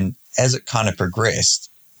 And then as it kind of progressed,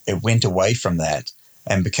 it went away from that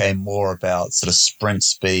and became more about sort of sprint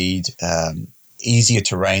speed, easier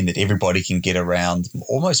terrain that everybody can get around,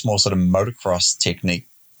 almost more sort of motocross technique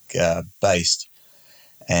based.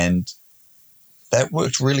 And that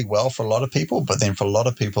worked really well for a lot of people. But then for a lot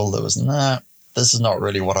of people, there was, this is not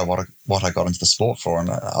really what I got into the sport for. And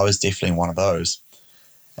I was definitely one of those.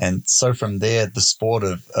 And so from there, the sport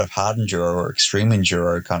of hard enduro or extreme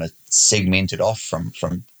enduro kind of segmented off from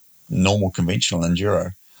normal conventional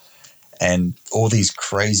enduro. And all these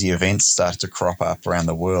crazy events started to crop up around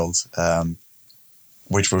the world,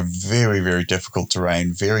 which were very, very difficult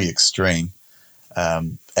terrain, very extreme.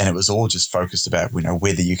 And it was all just focused about,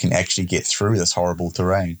 whether you can actually get through this horrible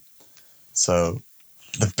terrain. So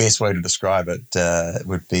the best way to describe it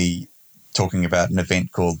would be talking about an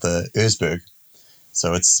event called the Erzberg.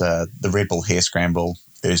 So it's the Red Bull Hare Scramble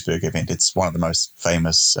Erzberg event. It's one of the most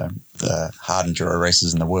famous hard enduro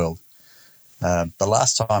races in the world. The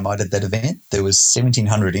last time I did that event, there was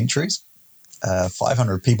 1,700 entries,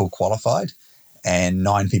 500 people qualified, and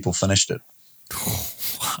 9 people finished it.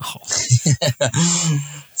 Wow.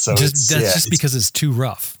 So that's because it's too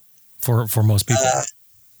rough for most people.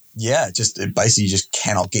 Basically you just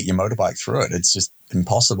cannot get your motorbike through it. It's just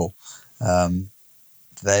impossible.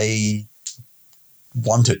 They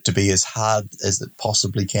want it to be as hard as it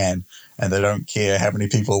possibly can, and they don't care how many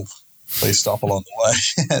people they stop along the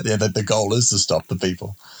way. The goal is to stop the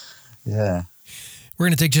people. Yeah. We're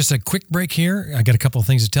going to take just a quick break here. I got a couple of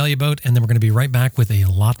things to tell you about, and then we're going to be right back with a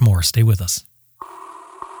lot more. Stay with us.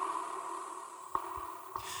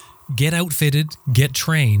 Get outfitted, get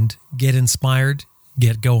trained, get inspired,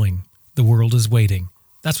 get going. The world is waiting.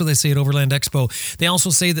 That's what they say at Overland Expo. They also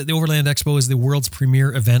say that the Overland Expo is the world's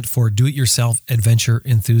premier event for do-it-yourself adventure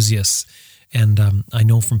enthusiasts. And I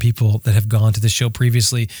know from people that have gone to the show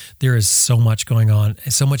previously, there is so much going on,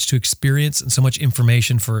 so much to experience and so much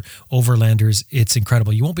information for overlanders. It's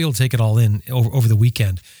incredible. You won't be able to take it all in over the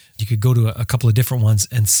weekend. You could go to a couple of different ones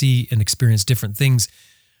and see and experience different things.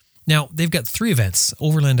 Now, they've got 3 events.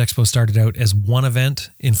 Overland Expo started out as one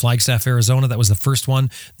event in Flagstaff, Arizona. That was the first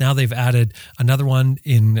one. Now they've added another one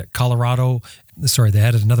in Colorado, Sorry, they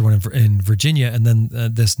added another one in Virginia, and then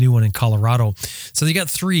this new one in Colorado. So they got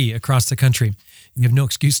 3 across the country. You have no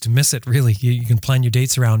excuse to miss it, really. You can plan your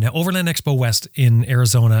dates around. Now, Overland Expo West in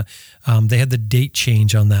Arizona, they had the date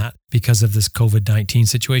change on that because of this COVID-19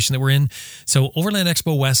 situation that we're in. So Overland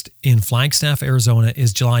Expo West in Flagstaff, Arizona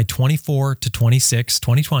is July 24 to 26,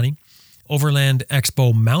 2020. Overland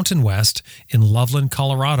Expo Mountain West in Loveland,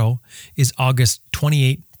 Colorado is August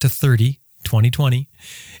 28 to 30, 2020.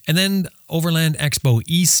 And then Overland Expo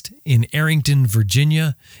East in Arrington,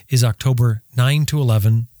 Virginia is October 9 to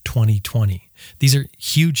 11, 2020. These are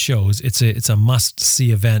huge shows. It's a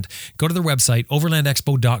must-see event. Go to their website,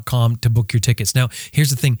 overlandexpo.com, to book your tickets. Now,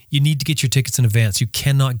 here's the thing. You need to get your tickets in advance. You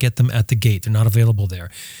cannot get them at the gate. They're not available there.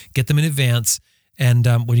 Get them in advance. And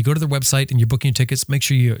when you go to their website and you're booking your tickets, make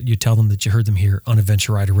sure you tell them that you heard them here on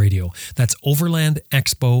Adventure Rider Radio. That's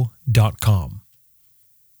overlandexpo.com.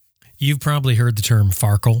 You've probably heard the term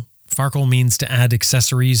Farkle. Farkle means to add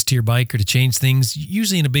accessories to your bike or to change things,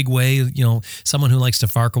 usually in a big way. You know, someone who likes to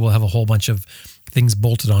Farkle will have a whole bunch of things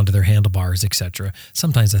bolted onto their handlebars, etc.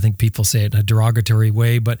 Sometimes I think people say it in a derogatory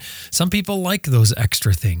way, but some people like those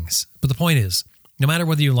extra things. But the point is, no matter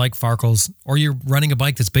whether you like Farkles or you're running a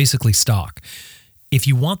bike that's basically stock, if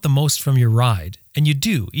you want the most from your ride, and you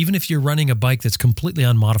do, even if you're running a bike that's completely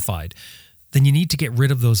unmodified, then you need to get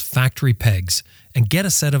rid of those factory pegs and get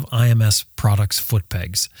a set of IMS Products foot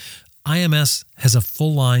pegs. IMS has a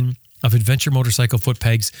full line of adventure motorcycle foot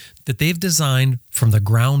pegs that they've designed from the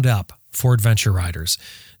ground up for adventure riders.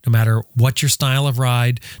 No matter what your style of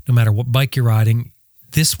ride, no matter what bike you're riding,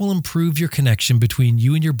 this will improve your connection between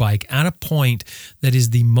you and your bike at a point that is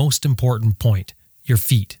the most important point, your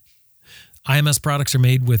feet. IMS products are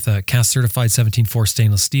made with cast-certified 17.4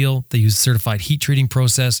 stainless steel. They use a certified heat treating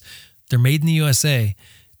process. They're made in the USA.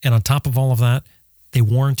 And on top of all of that, they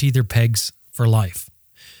warranty their pegs for life.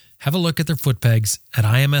 Have a look at their foot pegs at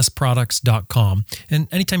imsproducts.com. And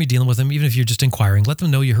anytime you're dealing with them, even if you're just inquiring, let them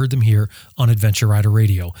know you heard them here on Adventure Rider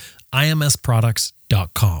Radio.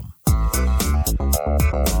 imsproducts.com.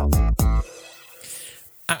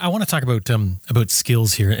 I want to talk about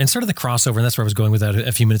skills here and sort of the crossover, and that's where I was going with that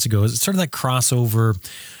a few minutes ago. It's sort of that crossover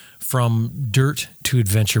from dirt to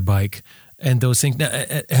adventure bike and those things. Now,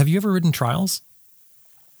 have you ever ridden trials?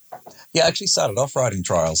 Yeah, I actually started off riding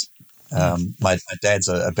trials. My dad's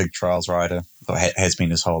a big trials rider, or has been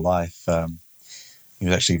his whole life. He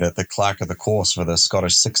was actually the clerk of the course for the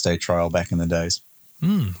Scottish 6-day trial back in the days.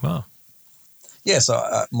 Wow. Yeah,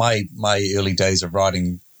 so my early days of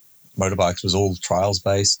riding motorbikes was all trials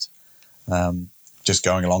based, just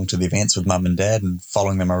going along to the events with mum and dad and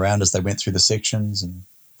following them around as they went through the sections. And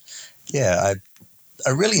yeah, I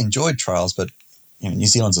really enjoyed trials, but you know, New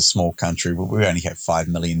Zealand's a small country. We only have 5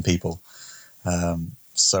 million people.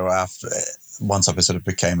 So once I sort of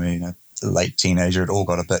became a late teenager, it all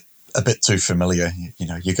got a bit too familiar. You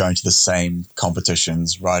know, you're going to the same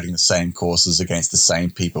competitions, riding the same courses against the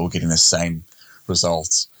same people, getting the same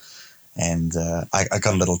results. And I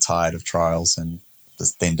got a little tired of trials and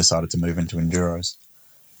then decided to move into enduros.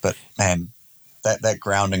 But man, that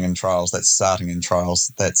grounding in trials, that starting in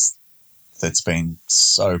trials, that's been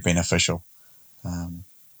so beneficial. And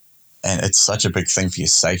it's such a big thing for your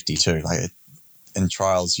safety too. Like in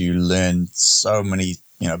trials, you learn so many,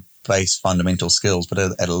 base fundamental skills, but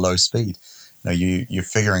at a low speed. You're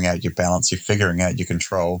figuring out your balance, you're figuring out your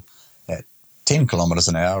control at 10 kilometers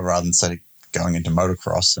an hour rather than say going into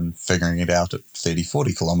motocross and figuring it out at 30,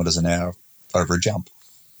 40 kilometers an hour over a jump.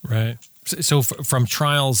 Right. So from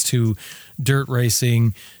trials to dirt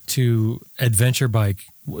racing to adventure bike,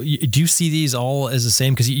 do you see these all as the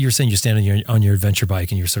same? Because you're saying you're standing on your adventure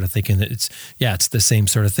bike and you're sort of thinking that it's the same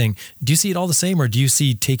sort of thing. Do you see it all the same, or do you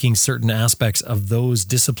see taking certain aspects of those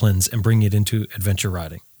disciplines and bringing it into adventure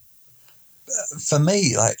riding? For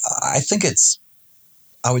me, I think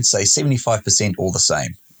I would say 75% all the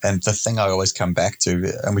same. And the thing I always come back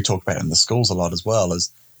to, and we talk about it in the schools a lot as well,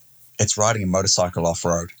 is it's riding a motorcycle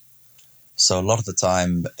off-road. So a lot of the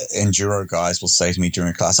time, enduro guys will say to me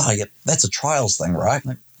during class, "Oh, yeah, that's a trials thing, right?" I'm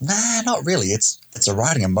like, nah, not really. It's a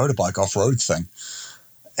riding a motorbike off-road thing.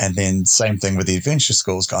 And then same thing with the adventure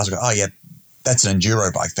schools. Guys will go, "Oh, yeah, that's an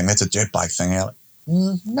enduro bike thing. That's a dirt bike thing." I'm like,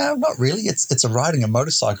 no, not really. It's a riding a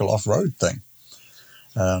motorcycle off-road thing.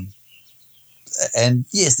 And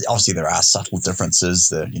yes, obviously there are subtle differences.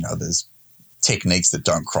 There's techniques that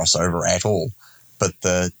don't cross over at all. But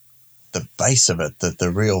the base of it,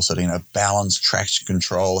 the real sort of, balance, traction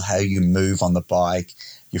control, how you move on the bike,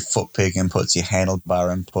 your foot peg inputs, your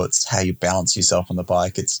handlebar inputs, how you balance yourself on the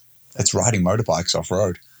bike, it's riding motorbikes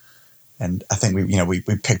off-road. And I think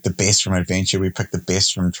we pick the best from adventure, we pick the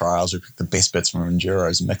best from trials, we pick the best bits from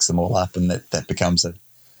enduros, mix them all up, and that becomes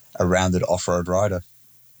a rounded off-road rider.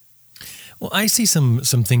 Well, I see some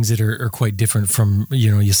things that are quite different from,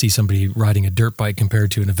 you see somebody riding a dirt bike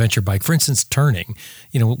compared to an adventure bike. For instance, turning.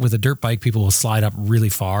 With a dirt bike, people will slide up really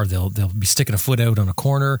far. They'll be sticking a foot out on a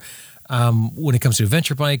corner. When it comes to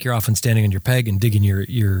adventure bike, you're often standing on your peg and digging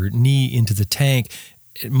your knee into the tank,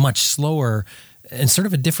 much slower and sort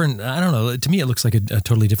of a different, I don't know, to me it looks like a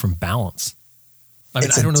totally different balance. I mean,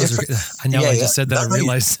 I don't know. I just said that. I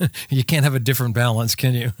realized you can't have a different balance,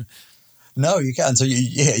 can you? No, you can't. So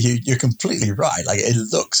you're completely right. Like, it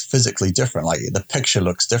looks physically different. Like, the picture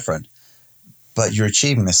looks different, but you're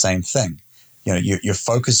achieving the same thing. You're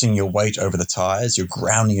focusing your weight over the tires. You're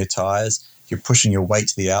grounding your tires. You're pushing your weight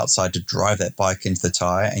to the outside to drive that bike into the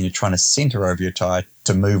tire, and you're trying to center over your tire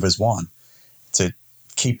to move as one, to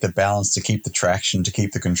keep the balance, to keep the traction, to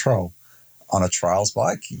keep the control. On a trials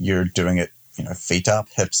bike, you're doing it, feet up,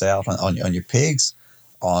 hips out on your pegs,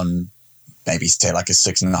 on maybe say like a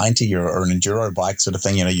 690 or an enduro bike sort of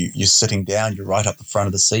thing. You're sitting down, you're right up the front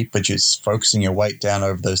of the seat, but you're focusing your weight down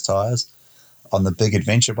over those tires. On the big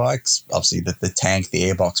adventure bikes, obviously the tank, the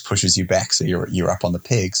airbox pushes you back, so you're up on the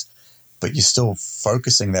pegs, but you're still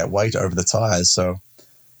focusing that weight over the tires. So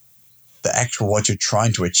the actual, what you're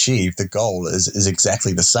trying to achieve, the goal is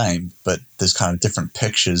exactly the same, but there's kind of different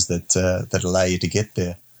pictures that allow you to get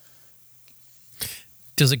there.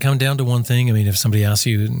 Does it come down to one thing? I mean, if somebody asks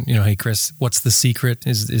you, hey, Chris, what's the secret?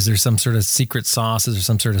 Is there some sort of secret sauce? Is there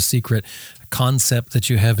some sort of secret concept that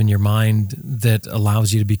you have in your mind that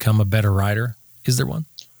allows you to become a better rider? Is there one?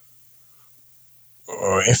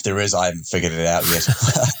 Or if there is, I haven't figured it out yet.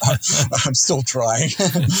 I'm still trying.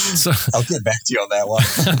 So I'll get back to you on that one.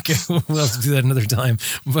 Okay, we'll have to do that another time.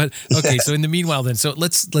 But okay, so in the meanwhile then, so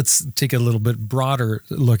let's take a little bit broader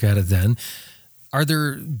look at it then. Are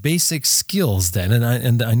there basic skills then?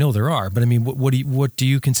 And I know there are, but I mean, what do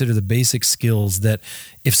you consider the basic skills that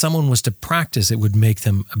if someone was to practice, it would make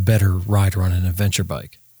them a better rider on an adventure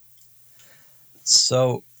bike?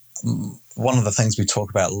 So one of the things we talk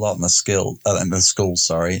about a lot in the school,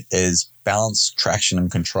 is balance, traction,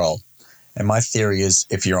 and control. And my theory is,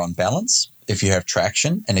 if you're on balance, if you have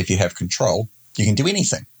traction, and if you have control, you can do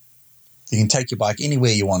anything. You can take your bike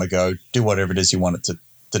anywhere you want to go, do whatever it is you want it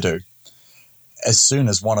to do. As soon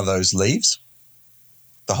as one of those leaves,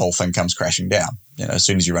 the whole thing comes crashing down. As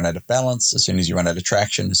soon as you run out of balance, as soon as you run out of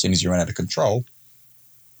traction, as soon as you run out of control,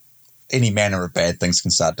 any manner of bad things can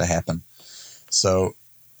start to happen. So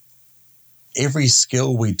every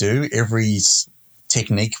skill we do, every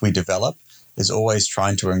technique we develop is always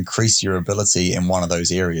trying to increase your ability in one of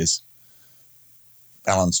those areas: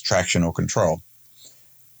 balance, traction, or control.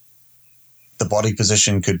 The body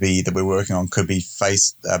position could be that we're working on could be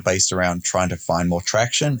based around trying to find more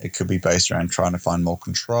traction. It could be based around trying to find more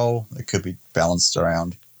control. It could be balanced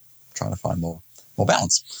around trying to find more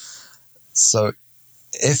balance. So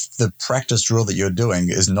if the practice drill that you're doing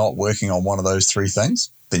is not working on one of those three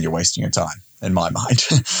things, then you're wasting your time, in my mind.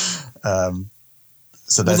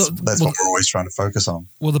 So that's what we're always trying to focus on.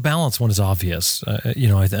 Well, the balance one is obvious.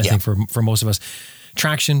 I think for most of us.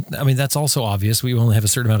 Traction, I mean, that's also obvious. We only have a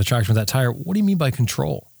certain amount of traction with that tire. What do you mean by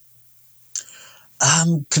control?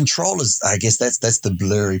 Control is, I guess that's the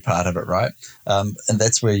blurry part of it, right? And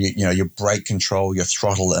that's where your brake control, your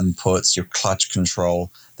throttle inputs, your clutch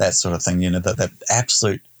control, that sort of thing. That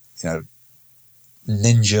absolute,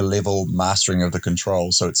 ninja level mastering of the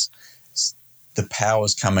control. So it's the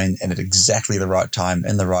power's coming in at exactly the right time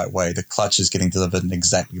in the right way. The clutch is getting delivered in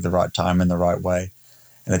exactly the right time in the right way.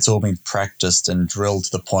 And it's all been practiced and drilled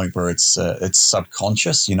to the point where it's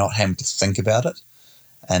subconscious. You're not having to think about it,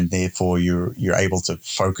 and therefore you're able to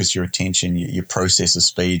focus your attention, your processor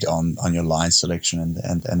speed on your line selection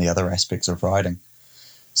and the other aspects of riding.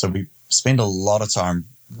 So we spend a lot of time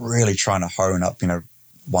really trying to hone up.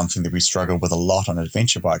 One thing that we struggle with a lot on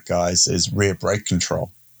adventure bike guys is rear brake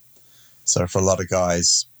control. So for a lot of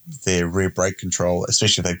guys, their rear brake control,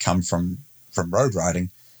 especially if they come from road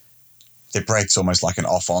riding, their brake's almost like an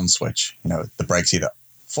off-on switch. The brake's either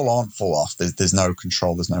full on, full off. There's no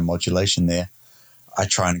control, there's no modulation there. I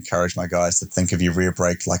try and encourage my guys to think of your rear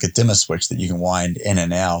brake like a dimmer switch that you can wind in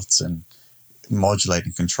and out and modulate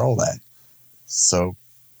and control that. So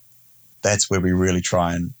that's where we really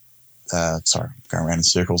try and, sorry, I'm going around in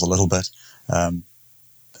circles a little bit.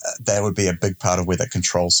 That would be a big part of where that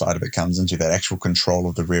control side of it comes into, that actual control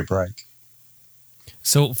of the rear brake.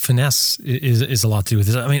 So finesse is a lot to do with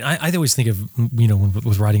this. I mean, I always think of,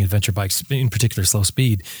 with riding adventure bikes, in particular slow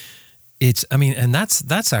speed, And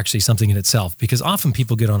that's actually something in itself, because often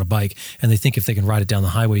people get on a bike and they think if they can ride it down the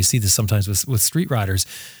highway, you see this sometimes with street riders,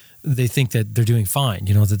 they think that they're doing fine,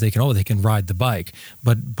 that they can ride the bike.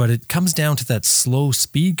 But it comes down to that slow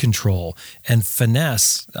speed control and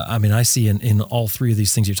finesse. I see in all three of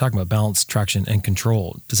these things you're talking about: balance, traction, and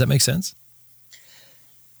control. Does that make sense?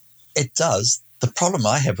 It does. The problem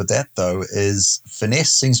I have with that, though, is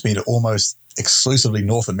finesse seems to be an almost exclusively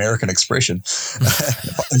North American expression.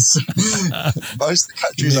 Most of the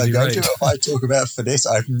countries I go to, if I talk about finesse,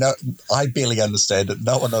 I barely understand it.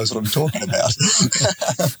 No one knows what I'm talking about.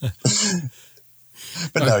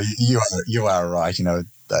 But no, you are right.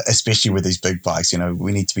 Especially with these big bikes,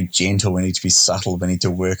 we need to be gentle, we need to be subtle, we need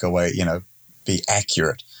to work our way, be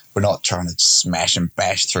accurate. We're not trying to smash and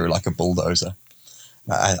bash through like a bulldozer.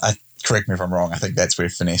 I correct me if I'm wrong. I think that's where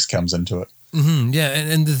finesse comes into it. Mm-hmm. Yeah,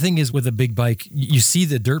 and the thing is, with a big bike, you see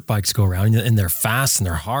the dirt bikes go around, and they're fast and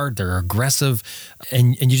they're hard, they're aggressive,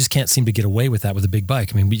 and you just can't seem to get away with that with a big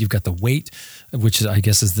bike. You've got the weight, which I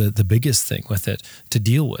guess is the biggest thing with it to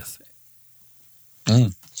deal with.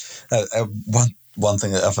 One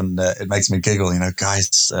thing that often it makes me giggle.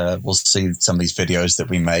 Guys will see some of these videos that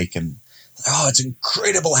we make, and it's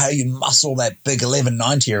incredible how you muscle that big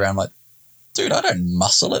 1190 around. Like, dude, I don't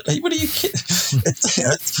muscle it. What are you kidding?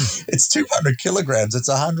 It's 200 kilograms. It's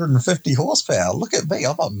 150 horsepower. Look at me.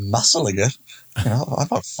 I'm not muscling it. I'm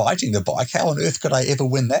not fighting the bike. How on earth could I ever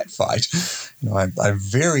win that fight? I'm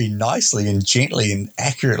very nicely and gently and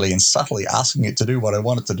accurately and subtly asking it to do what I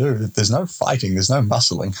want it to do. There's no fighting. There's no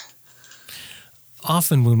muscling.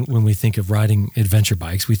 Often when we think of riding adventure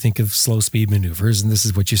bikes, we think of slow speed maneuvers, and this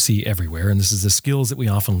is what you see everywhere, and this is the skills that we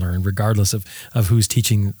often learn regardless of who's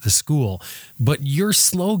teaching the school. But your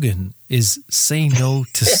slogan is "Say no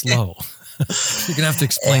to slow." You're going to have to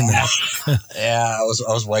explain that. Yeah, I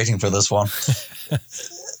was waiting for this one.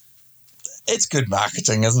 It's good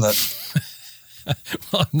marketing, isn't it?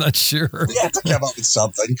 Well, I'm not sure. We have to come up with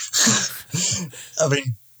something.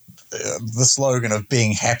 The slogan of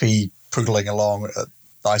being happy, poodling along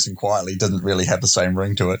nice and quietly didn't really have the same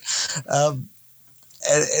ring to it. And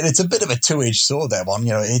it's a bit of a two-edged sword, that one.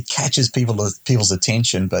 It catches people's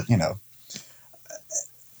attention, but,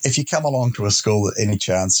 if you come along to a school at any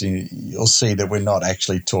chance, you'll see that we're not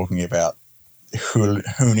actually talking about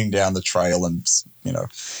hooning down the trail and,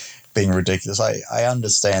 being ridiculous. I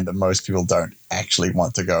understand that most people don't actually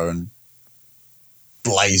want to go and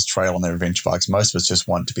blaze trail on their adventure bikes. Most of us just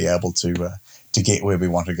want to be able to get where we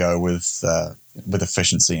want to go with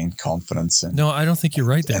efficiency and confidence. And, no, I don't think you're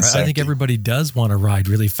right there. I think everybody does want to ride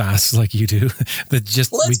really fast like you do. But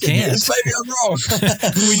just we can't. Maybe I'm wrong.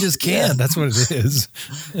 We just can't. Yeah. That's what it is.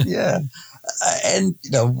 Yeah. And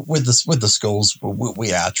with the schools,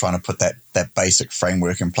 we are trying to put that basic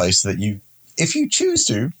framework in place so that if you choose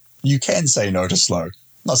to, you can say no to slow. I'm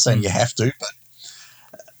not saying you have to, but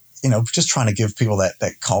just trying to give people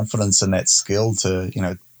that confidence and that skill to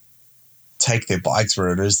take their bikes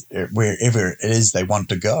wherever it is they want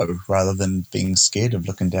to go, rather than being scared of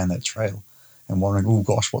looking down that trail and wondering, oh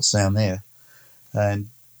gosh, what's down there? And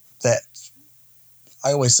that,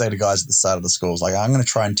 I always say to guys at the start of the schools, like, I'm going to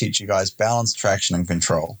try and teach you guys balance, traction, and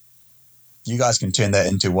control. You guys can turn that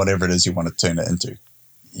into whatever it is you want to turn it into.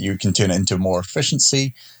 You can turn it into more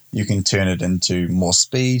efficiency. You can turn it into more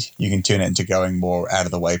speed. You can turn it into going more out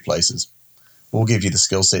of the way places. We'll give you the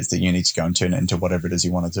skill sets that you need to go and turn it into whatever it is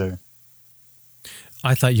you want to do.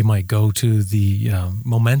 I thought you might go to the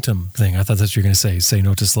momentum thing. I thought that's what you were going to say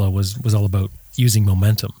no to slow was all about using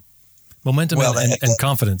momentum. And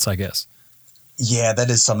confidence, I guess. Yeah, that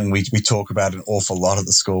is something we talk about an awful lot at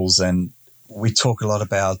the schools, and we talk a lot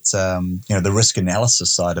about the risk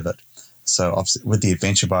analysis side of it. So obviously with the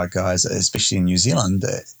adventure bike guys, especially in New Zealand,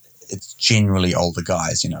 it's generally older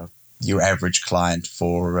guys. Your average client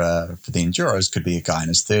for the enduros could be a guy in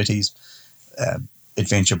his 30s.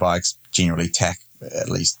 Adventure bikes generally tack at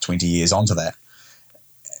least 20 years onto that.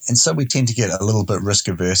 And so we tend to get a little bit risk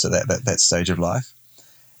averse at that stage of life.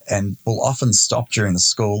 And we'll often stop during the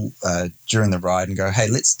school, during the ride, and go, hey,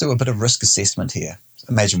 let's do a bit of risk assessment here.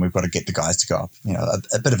 Imagine we've got to get the guys to go up,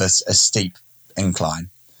 a bit of a steep incline.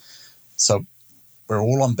 So we're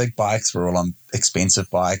all on big bikes. We're all on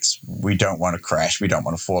expensive bikes. We don't want to crash. We don't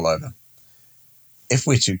want to fall over. If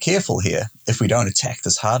we're too careful here, if we don't attack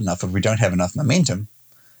this hard enough, if we don't have enough momentum,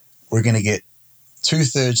 we're going to get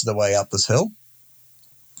 2/3 of the way up this hill.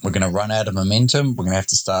 We're going to run out of momentum. We're going to have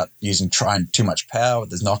to start trying too much power.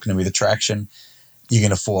 There's not going to be the traction. You're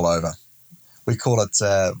going to fall over. We call it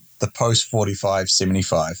the post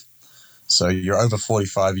 45-75. So you're over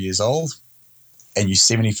 45 years old and you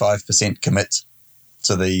 75% commit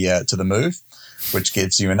to the move, which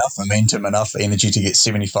gives you enough momentum, enough energy to get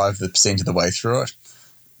 75% of the way through it,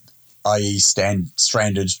 i.e.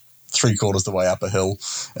 stranded 3/4 the way up a hill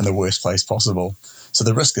in the worst place possible. So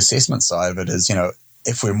the risk assessment side of it is,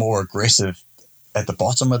 if we're more aggressive at the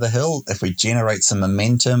bottom of the hill, if we generate some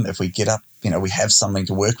momentum, if we get up, we have something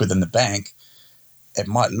to work with in the bank, it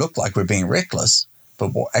might look like we're being reckless,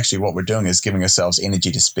 but what we're doing is giving ourselves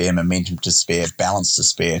energy to spare, momentum to spare, balance to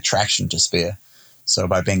spare, traction to spare. So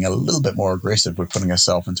by being a little bit more aggressive, we're putting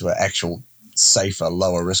ourselves into an actual safer,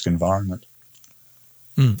 lower risk environment.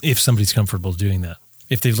 If somebody's comfortable doing that,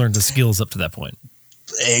 if they've learned the skills up to that point.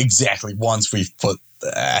 Exactly. Once we've put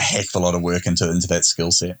a heck of a lot of work into that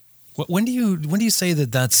skill set. When do you say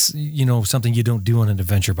that that's something you don't do on an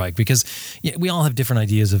adventure bike? Because we all have different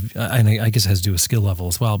ideas of, and I guess it has to do with skill level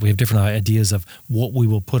as well. We have different ideas of what we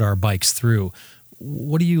will put our bikes through.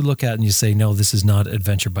 What do you look at and you say, no, this is not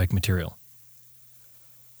adventure bike material?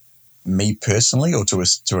 Me personally, or to a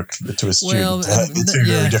student? Well,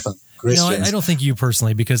 very different questions. No, I don't think you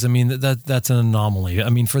personally, because that's an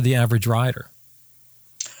anomaly. For the average rider.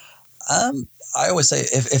 I always say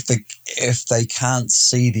if they can't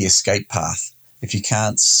see the escape path, if you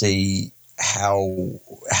can't see how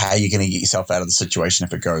you're going to get yourself out of the situation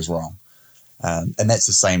if it goes wrong, and that's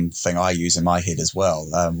the same thing I use in my head as well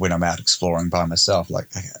when I'm out exploring by myself. Like,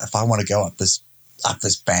 if I want to go up this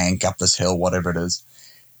bank, up this hill, whatever it is,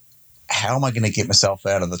 how am I going to get myself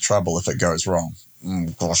out of the trouble if it goes wrong?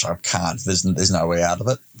 Gosh, I can't. There's no way out of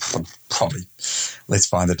it. Probably, let's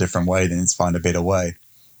find a different way. Then let's find a better way.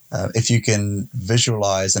 If you can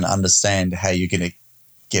visualize and understand how you're going to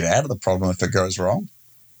get out of the problem if it goes wrong,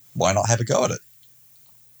 why not have a go at it?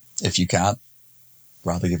 If you can't,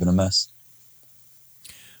 rather give it a miss.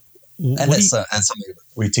 And something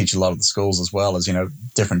we teach a lot of the schools as well, is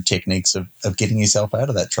different techniques of getting yourself out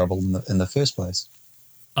of that trouble in the first place.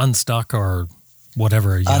 Unstuck or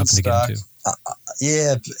whatever you happen to get into.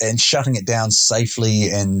 Yeah, and shutting it down safely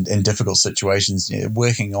in difficult situations,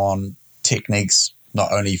 working on techniques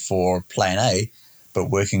not only for plan A, but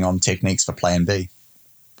working on techniques for plan B.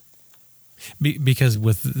 Because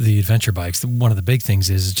with the adventure bikes, one of the big things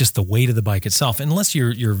is just the weight of the bike itself. Unless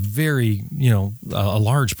you're very, a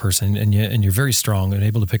large person and you're very strong and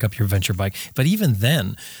able to pick up your adventure bike. But even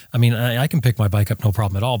then, I can pick my bike up no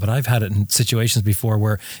problem at all. But I've had it in situations before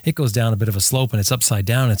where it goes down a bit of a slope and it's upside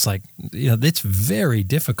down. It's like, it's very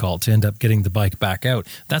difficult to end up getting the bike back out.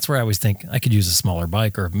 That's where I always think I could use a smaller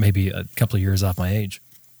bike, or maybe a couple of years off my age.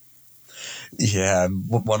 Yeah,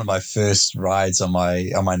 one of my first rides on my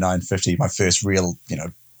 950, my first real,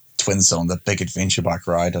 twin cylinder big adventure bike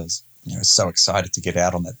ride, I was, so excited to get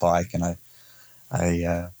out on that bike, and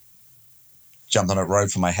I jumped on a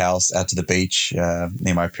road from my house out to the beach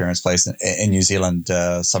near my parents' place. In New Zealand,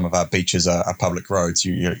 some of our beaches are public roads.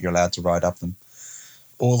 You're allowed to ride up them.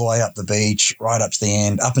 All the way up the beach, right up to the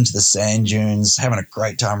end, up into the sand dunes, having a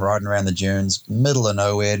great time riding around the dunes, middle of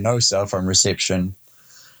nowhere, no cell phone reception.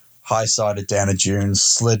 High-sided down a dune,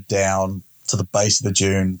 slid down to the base of the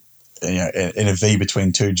dune, in a V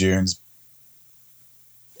between two dunes,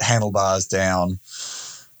 handlebars down.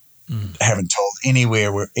 Haven't told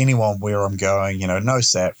anyone where I'm going. No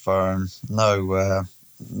sat phone, no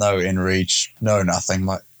inReach, no nothing.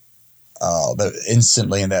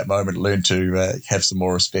 Instantly in that moment, learned to have some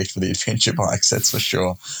more respect for the adventure bikes. That's for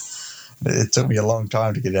sure. It took me a long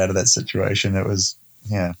time to get out of that situation. It was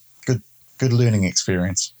good learning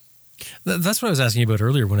experience. That's what I was asking you about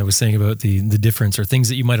earlier when I was saying about the difference or things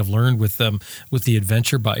that you might have learned with the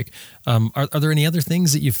adventure bike. Are there any other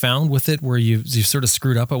things that you found with it where you sort of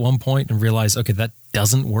screwed up at one point and realized, okay, that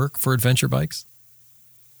doesn't work for adventure bikes?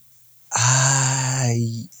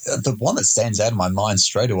 The one that stands out in my mind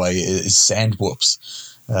straight away is sand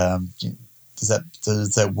whoops. Does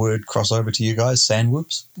that word cross over to you guys? Sand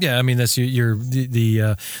whoops? Yeah, that's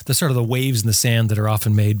the sort of the waves in the sand that are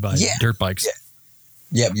often made by dirt bikes. Yeah.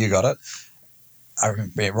 Yep, you got it. I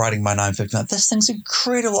remember riding my 950. This thing's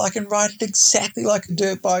incredible. I can ride it exactly like a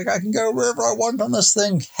dirt bike. I can go wherever I want on this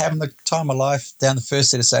thing. Having the time of life down the first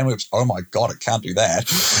set of sand whips. Oh my God, it can't do that.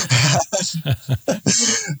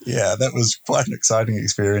 Yeah, that was quite an exciting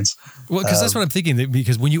experience. Well, because that's what I'm thinking.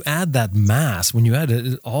 Because when you add that mass, when you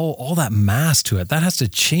add all that mass to it, that has to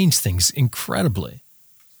change things incredibly.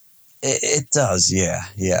 It does, yeah.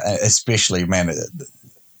 Especially, man,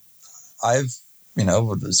 I've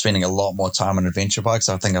spending a lot more time on adventure bikes.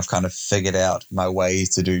 I think I've kind of figured out my way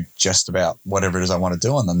to do just about whatever it is I want to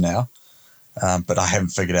do on them now. But I haven't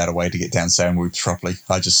figured out a way to get down sand whoops properly.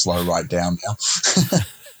 I just slow right down now.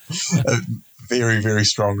 Very, very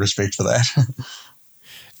strong respect for that.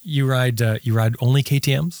 You ride only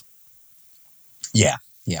KTMs? Yeah.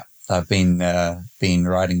 I've been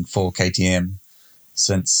riding for KTM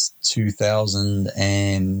since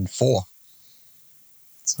 2004.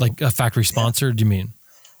 So, Like a factory sponsor, do you mean?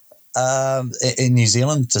 in New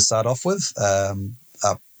Zealand to start off with,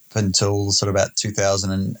 up until sort of about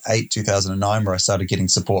 2008, 2009, where I started getting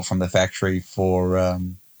support from the factory for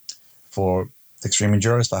extreme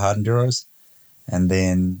enduros, for hard enduros. And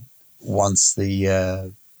then once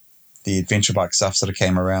the adventure bike stuff sort of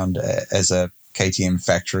came around as a KTM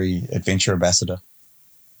factory adventure ambassador.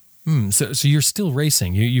 So you're still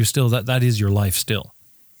racing. You still, that is your life still.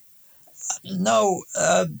 No,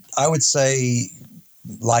 I would say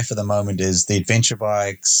life at the moment is the adventure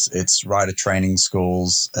bikes, it's rider training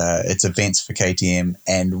schools, it's events for KTM,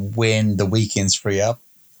 and when the weekends free up,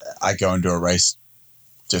 I go and do a race,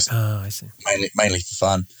 just I see. mainly for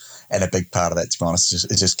fun. And a big part of that, to be honest, is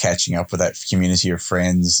just catching up with that community of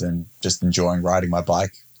friends and just enjoying riding my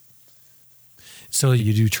bike. So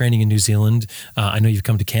you do training in New Zealand. I know you've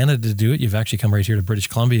come to Canada to do it. You've actually come right here to British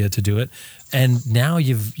Columbia to do it. And now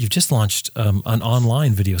you've just launched an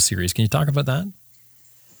online video series. Can you talk about that?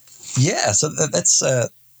 Yeah, so that's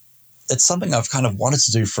it's something I've kind of wanted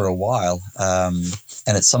to do for a while, and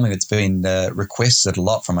it's something that's been requested a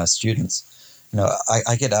lot from our students. You know,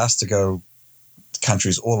 I get asked to go to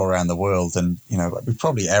countries all around the world, and you know, we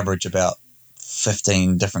probably average about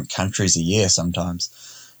 15 different countries a year sometimes,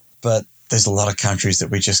 but there's a lot of countries that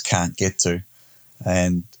we just can't get to,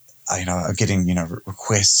 and I'm getting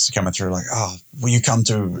requests coming through like, oh, will you come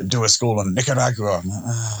to do a school in Nicaragua?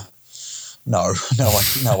 No, I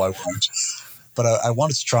won't. But I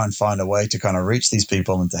wanted to try and find a way to kind of reach these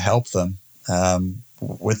people and to help them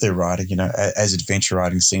with their riding. You know, as adventure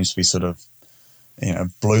riding seems to be sort of,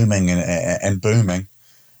 blooming and booming.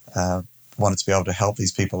 Wanted to be able to help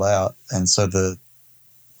these people out, and so the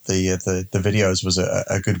videos was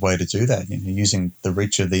a good way to do that. Using the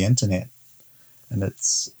reach of the internet, and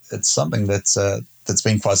it's something that's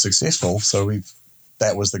been quite successful. So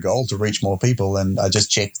that was the goal, to reach more people. And I just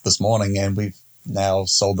checked this morning, and we've now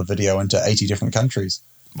sold the video into 80 different countries.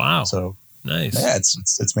 Wow! So nice. Yeah,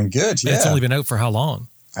 it's been good. Yeah, it's only been out for how long?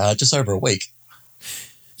 Just over a week.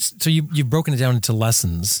 So you've broken it down into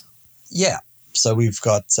lessons. Yeah. So we've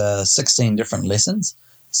got 16 different lessons,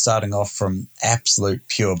 starting off from absolute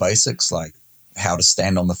pure basics like how to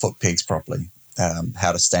stand on the foot pegs properly,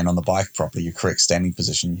 how to stand on the bike properly, your correct standing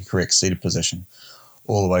position, your correct seated position,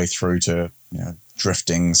 all the way through to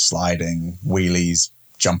drifting, sliding, wheelies,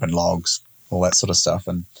 jumping logs, all that sort of stuff.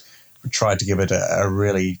 And we tried to give it a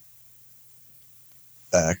really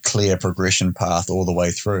clear progression path all the way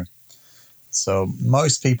through. So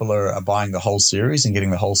most people are buying the whole series and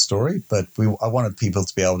getting the whole story, but I wanted people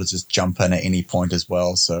to be able to just jump in at any point as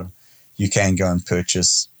well. So you can go and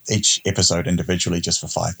purchase each episode individually just for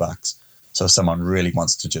 $5. So if someone really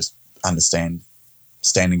wants to just understand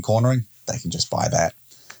standing cornering, they can just buy that.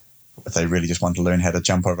 If they really just want to learn how to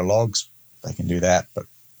jump over logs, they can do that. But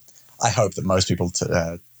I hope that most people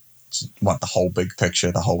want the whole big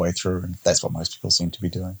picture the whole way through, and that's what most people seem to be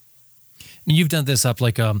doing. You've done this up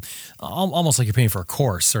like almost like you're paying for a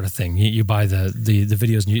course sort of thing. You buy the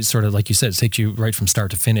videos, and you sort of, like you said, it takes you right from start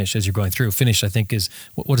to finish as you're going through. Finish, I think, is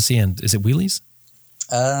what is the end? Is it wheelies?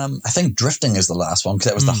 I think drifting is the last one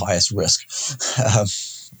because that was the highest risk.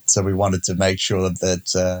 So we wanted to make sure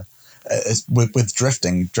that with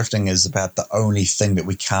drifting is about the only thing that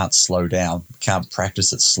we can't slow down. We can't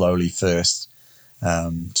practice it slowly first.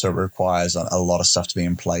 So it requires a lot of stuff to be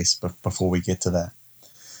in place before we get to that.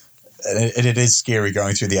 It is scary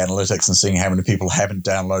going through the analytics and seeing how many people haven't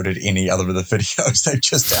downloaded any other of the videos. They've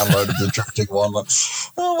just downloaded the drifting one. Like,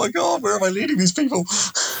 oh my God, where am I leading these people?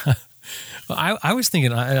 I was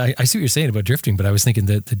thinking, I see what you're saying about drifting, but I was thinking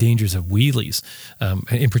that the dangers of wheelies,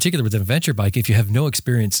 in particular with an adventure bike, if you have no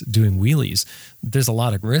experience doing wheelies, there's a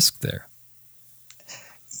lot of risk there.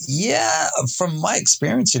 Yeah, from my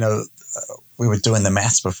experience, we were doing the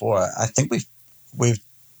maths before. I think we've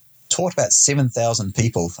taught about 7,000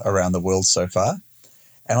 people around the world so far.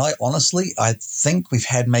 And I think we've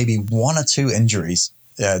had maybe one or two injuries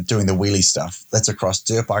doing the wheelie stuff. That's across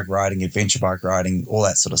dirt bike riding, adventure bike riding, all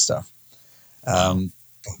that sort of stuff.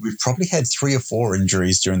 We've probably had 3 or 4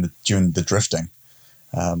 injuries during the drifting.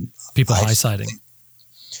 People high-siding.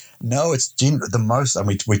 No, it's the most, and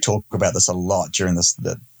we talk about this a lot during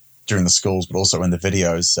the schools, but also in the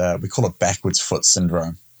videos. We call it backwards foot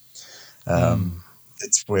syndrome.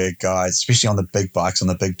 It's where guys, especially on the big bikes, on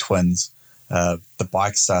the big twins, the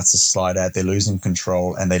bike starts to slide out, they're losing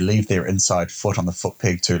control, and they leave their inside foot on the foot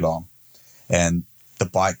peg too long. And the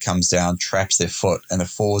bike comes down, traps their foot, and the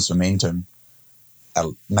force momentum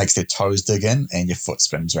makes their toes dig in, and your foot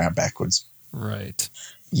spins around backwards. Right.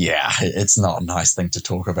 Yeah, it's not a nice thing to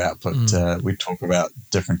talk about, but we talk about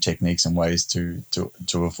different techniques and ways to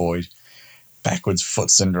avoid backwards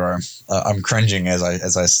foot syndrome. I'm cringing as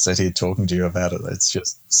I sit here talking to you about it. It's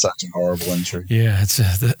just such a horrible injury. Yeah, it's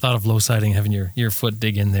the thought of low siding, having your foot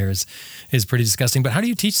dig in there is pretty disgusting. But how do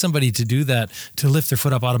you teach somebody to do that, to lift their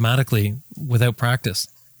foot up automatically without practice?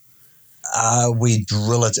 We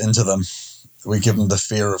drill it into them. We give them the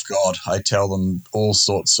fear of God. I tell them all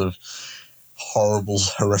sorts of horrible,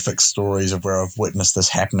 horrific stories of where I've witnessed this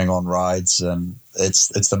happening on rides, and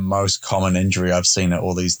it's the most common injury I've seen at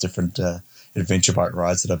all these different adventure bike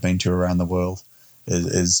rides that I've been to around the world.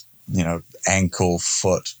 Is ankle,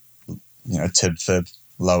 foot, tib, fib,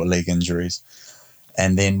 lower leg injuries,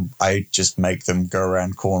 and then I just make them go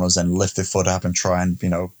around corners and lift their foot up and try and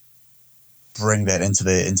bring that into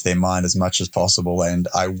their mind as much as possible. And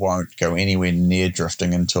I won't go anywhere near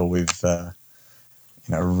drifting until we've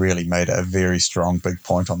really made a very strong big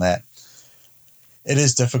point on that. It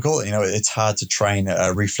is difficult. It's hard to train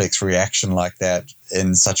a reflex reaction like that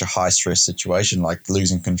in such a high stress situation, like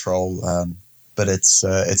losing control. But it's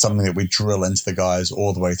something that we drill into the guys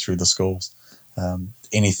all the way through the schools.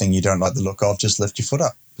 Anything you don't like the look of, just lift your foot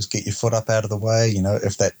up. Just get your foot up out of the way.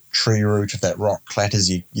 If that tree root, if that rock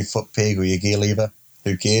clatters your foot peg or your gear lever,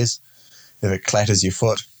 who cares? If it clatters your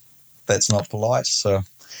foot, that's not polite. So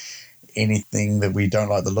anything that we don't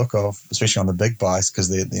like the look of, especially on the big bikes, because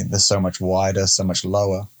they're so much wider, so much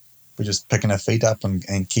lower, we're just picking our feet up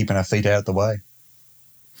and keeping our feet out of the way.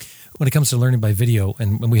 When it comes to learning by video,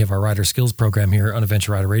 and when we have our rider skills program here on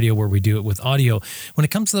Adventure Rider Radio where we do it with audio, when it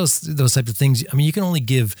comes to those types of things, I mean, you can only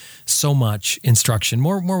give so much instruction,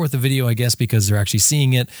 more with the video, I guess, because they're actually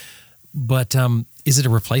seeing it. But is it a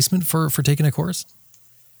replacement for taking a course?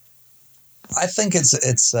 I think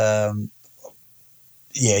it's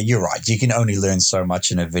yeah, you're right. You can only learn so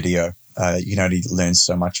much in a video. You can only learn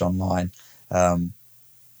so much online.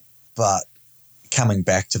 But coming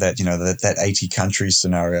back to that, that 80 countries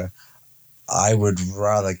scenario, I would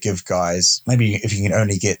rather give guys, maybe if you can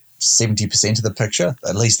only get 70% of the picture,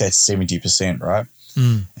 at least that's 70%, right?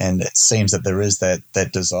 And it seems that there is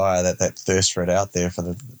that desire, that thirst for it out there for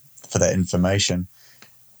that information.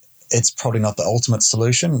 It's probably not the ultimate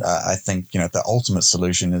solution. I think, the ultimate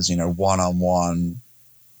solution is, one-on-one.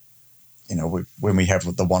 When we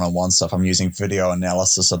have the one-on-one stuff, I'm using video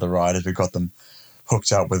analysis of the riders. We've got them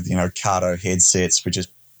hooked up with, Cardo headsets, which is,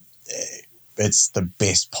 it's the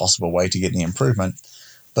best possible way to get the improvement.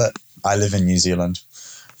 But I live in New Zealand.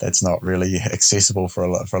 That's not really accessible for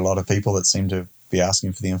a lot of people that seem to be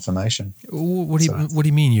asking for the information. What do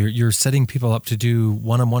you mean? You're setting people up to do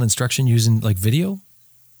one-on-one instruction using like video?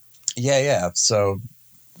 Yeah. So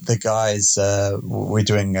the guys, we're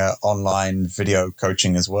doing online video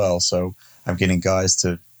coaching as well. So I'm getting guys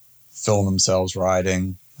to film themselves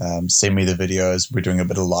riding, send me the videos. We're doing a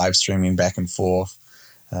bit of live streaming back and forth,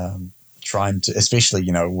 trying to, especially,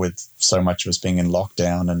 with so much of us being in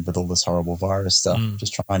lockdown and with all this horrible virus stuff,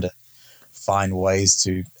 just trying to find ways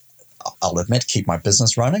to, I'll admit, keep my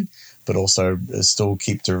business running, but also still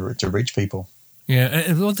keep to reach people. Yeah,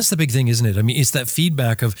 and well, that's the big thing, isn't it? I mean, it's that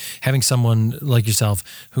feedback of having someone like yourself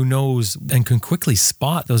who knows and can quickly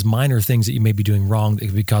spot those minor things that you may be doing wrong that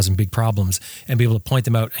could be causing big problems and be able to point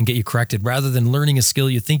them out and get you corrected, rather than learning a skill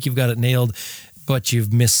you think you've got it nailed, but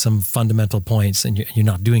you've missed some fundamental points and you're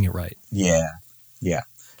not doing it right. Yeah.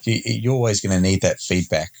 You're always going to need that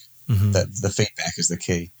feedback. That the feedback is the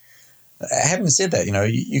key. Having said that,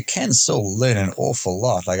 you can still learn an awful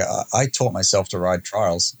lot. Like I taught myself to ride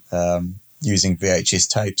trials using VHS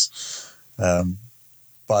tapes.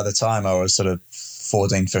 By the time I was sort of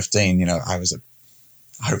 14, 15, I was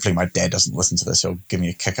hopefully my dad doesn't listen to this. He'll give me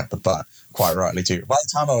a kick up the butt, quite rightly too. By the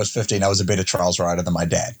time I was 15, I was a better trials rider than my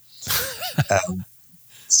dad.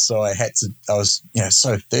 So I was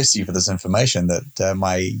so thirsty for this information that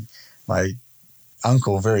my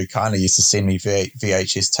uncle very kindly used to send me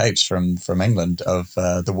VHS tapes from England of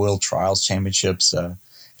the World Trials Championships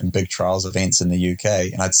and big trials events in the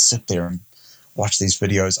UK. And I'd sit there and watch these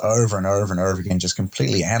videos over and over and over again, just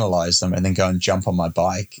completely analyze them, and then go and jump on my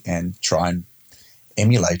bike and try and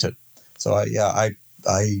emulate it. So I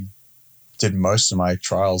did most of my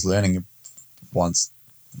trials learning once,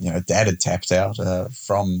 Dad had tapped out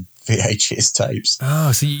from VHS tapes.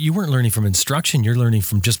 Oh, so you weren't learning from instruction. You're learning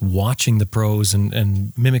from just watching the pros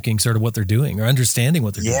and mimicking sort of what they're doing or understanding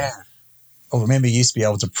what they're doing. Yeah. Oh, remember you used to be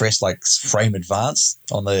able to press like frame advance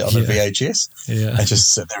on the VHS? Yeah. And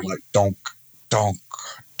just sit there like donk, donk,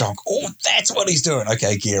 donk. Oh, that's what he's doing.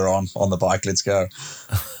 Okay, gear on the bike. Let's go.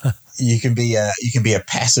 You can be a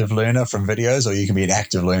passive learner from videos, or you can be an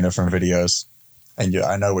active learner from videos. And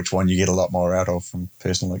I know which one you get a lot more out of from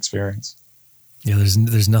personal experience. Yeah,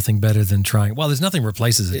 there's nothing better than trying. Well, there's nothing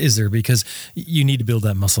replaces it, is there? Because you need to build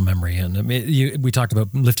that muscle memory. And I mean, we talked about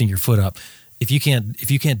lifting your foot up. If you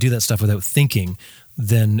can't do that stuff without thinking,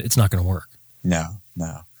 then it's not going to work. No.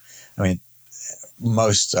 I mean,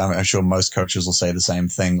 I'm sure most coaches will say the same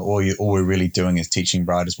thing. All we're really doing is teaching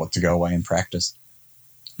riders what to go away and practice.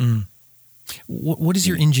 Mm. What does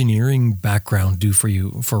your engineering background do for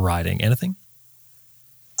you for riding? Anything?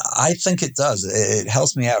 I think it does. It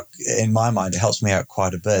helps me out. In my mind, it helps me out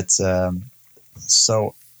quite a bit.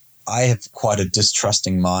 So I have quite a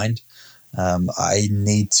distrusting mind. I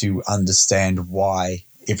need to understand why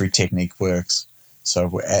every technique works.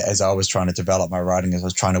 So as I was trying to develop my riding, as I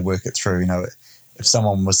was trying to work it through, if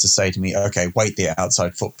someone was to say to me, okay, weight the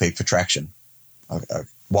outside foot peak for traction.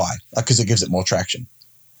 Why? Because it gives it more traction.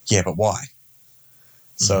 Yeah, but why?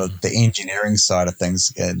 So the engineering side of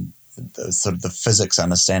things and the physics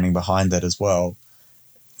understanding behind that as well,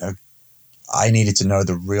 I needed to know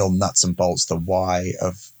the real nuts and bolts, the why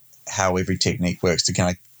of how every technique works to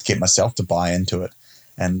kind of get myself to buy into it.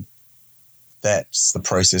 And that's the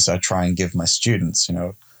process I try and give my students.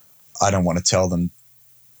 I don't want to tell them,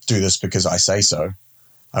 do this because I say so.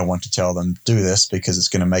 I want to tell them, do this because it's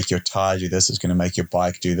going to make your tire do this, it's going to make your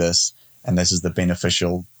bike do this, and this is the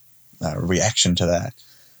beneficial reaction to that.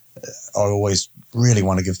 I always really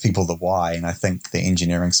want to give people the why, and I think the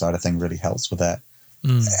engineering side of thing really helps with that,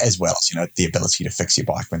 as well as the ability to fix your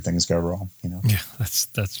bike when things go wrong. Yeah,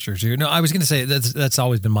 that's true too. No, I was going to say that's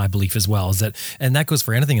always been my belief as well. Is that, and that goes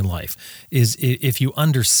for anything in life. Is if you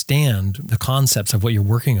understand the concepts of what you're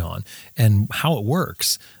working on and how it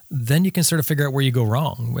works, then you can sort of figure out where you go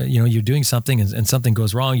wrong. You're doing something and something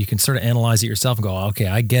goes wrong. You can sort of analyze it yourself and go, okay,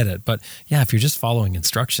 I get it. But yeah, if you're just following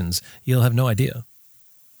instructions, you'll have no idea.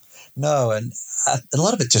 No, and a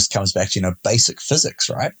lot of it just comes back to, basic physics,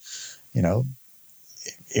 right?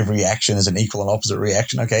 Every action is an equal and opposite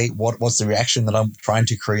reaction. Okay, what's the reaction that I'm trying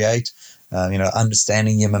to create?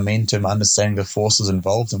 Understanding your momentum, understanding the forces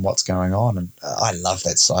involved and what's going on. And I love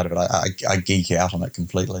that side of it. I geek out on it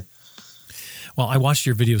completely. Well, I watched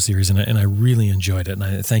your video series and I really enjoyed it, and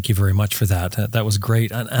I thank you very much for that. That was great.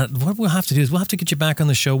 And what we'll have to do is we'll have to get you back on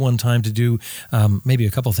the show one time to do maybe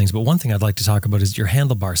a couple of things. But one thing I'd like to talk about is your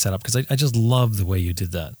handlebar setup, because I just love the way you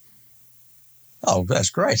did that. Oh, that's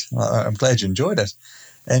great. I'm glad you enjoyed it.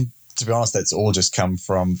 And to be honest, that's all just come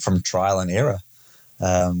from trial and error.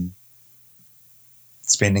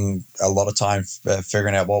 Spending a lot of time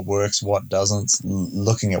figuring out what works, what doesn't,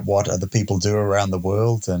 looking at what other people do around the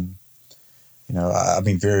world. And I've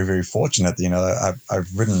been very, very fortunate.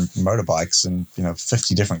 I've ridden motorbikes in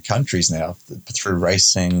 50 different countries now through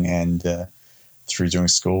racing and through doing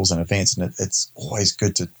schools and events, and it's always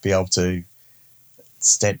good to be able to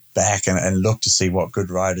step back and look to see what good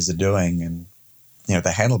riders are doing. And the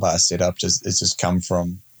handlebar setup it's just come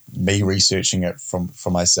from me researching it for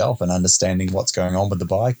myself and understanding what's going on with the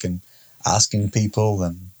bike and asking people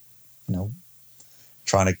and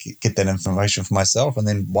trying to get that information for myself. And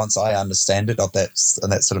then once I understand it on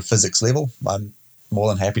that sort of physics level, I'm more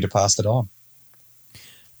than happy to pass it on.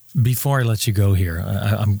 Before I let you go here,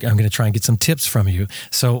 I'm going to try and get some tips from you.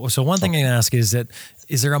 So one thing I ask is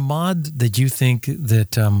there a mod that you think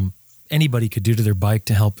that anybody could do to their bike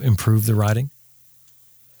to help improve the riding?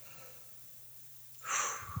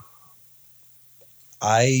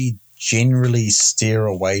 I generally steer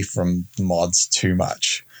away from mods too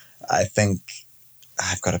much. I think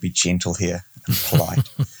I've got to be gentle here and polite.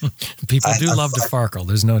 People do love to farkle,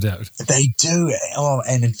 there's no doubt. They do. Oh,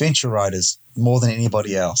 and adventure riders more than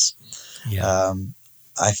anybody else. Yeah.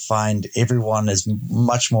 I find everyone is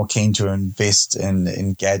much more keen to invest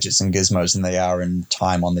in gadgets and gizmos than they are in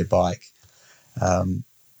time on their bike.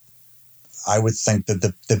 I would think that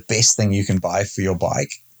the best thing you can buy for your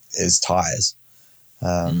bike is tires.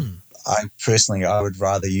 I would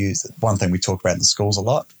rather use one thing we talk about in the schools a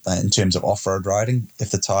lot in terms of off-road riding. If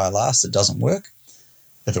the tire lasts, it doesn't work.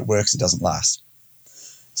 If it works, it doesn't last.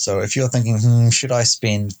 So if you're thinking, should I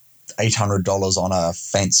spend $800 on a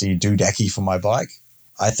fancy doodacky for my bike?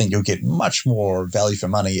 I think you'll get much more value for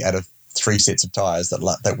money out of 3 sets of tires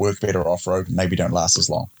that work better off-road and maybe don't last as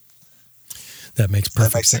long. That makes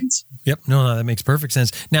perfect That makes sense. Yep. No, that makes perfect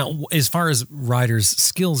sense. Now, as far as riders'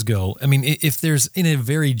 skills go, I mean, if there's, in a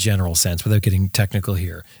very general sense, without getting technical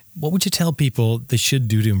here, what would you tell people they should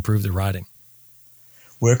do to improve their riding?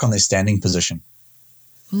 Work on their standing position.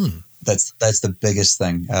 That's the biggest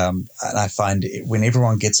thing. And I find when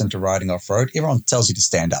everyone gets into riding off-road, everyone tells you to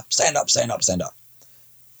stand up, stand up, stand up, stand up.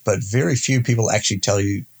 But very few people actually tell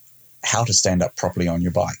you how to stand up properly on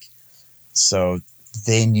your bike. So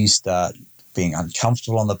then you start being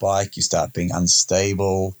uncomfortable on the bike, you start being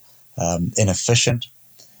unstable, inefficient,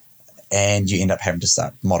 and you end up having to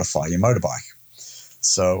start modify your motorbike.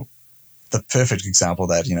 So the perfect example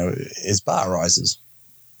of that, is bar risers.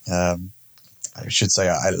 I should say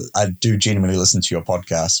I do genuinely listen to your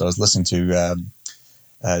podcast. So I was listening to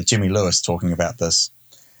Jimmy Lewis talking about this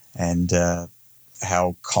and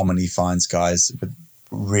how common he finds guys with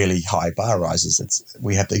really high bar risers.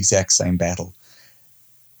 We have the exact same battle.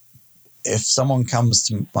 If someone comes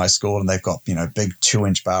to my school and they've got, big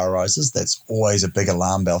 2-inch bar risers, that's always a big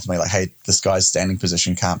alarm bell for me. Like, hey, this guy's standing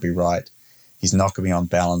position can't be right. He's not going to be on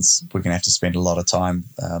balance. We're going to have to spend a lot of time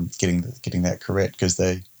getting that correct, because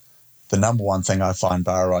the number one thing I find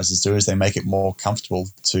bar risers do is they make it more comfortable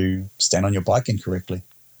to stand on your bike incorrectly.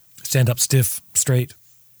 Stand up stiff, straight.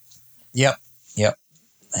 Yep.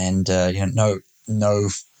 And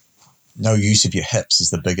no use of your hips is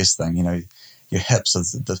the biggest thing. Your hips are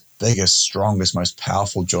the biggest, strongest, most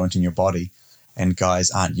powerful joint in your body, and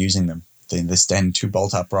guys aren't using them. They're standing too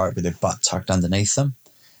bolt upright with their butt tucked underneath them,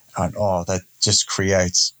 and that just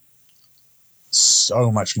creates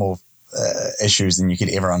so much more issues than you could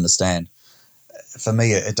ever understand. For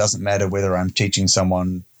me, it doesn't matter whether I'm teaching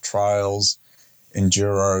someone trials,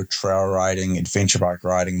 enduro, trail riding, adventure bike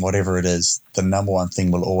riding, whatever it is. The number one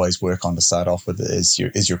thing we'll always work on to start off with is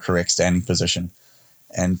your correct standing position.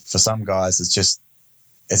 And for some guys, it's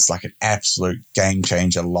like an absolute game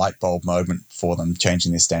changer, light bulb moment for them,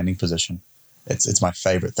 changing their standing position. It's my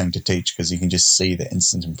favorite thing to teach, because you can just see the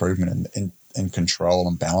instant improvement in control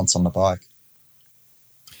and balance on the bike.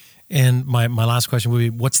 And my last question would be,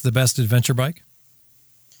 what's the best adventure bike?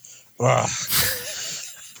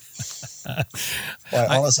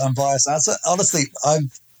 Unbiased answer. Honestly,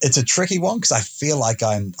 it's a tricky one, because I feel like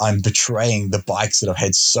I'm betraying the bikes that I've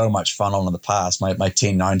had so much fun on in the past. My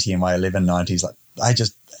 1090 and my 1190s, like, I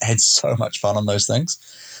just had so much fun on those things.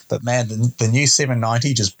 But man, the new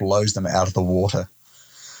 790 just blows them out of the water.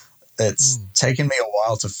 It's taken me a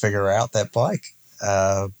while to figure out that bike,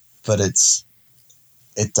 but it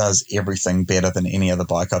does everything better than any other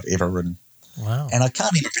bike I've ever ridden. Wow! And I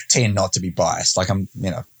can't even pretend not to be biased. Like,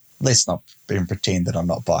 let's not even pretend that I'm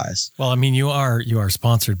not biased. Well, I mean, you are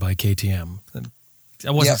sponsored by KTM.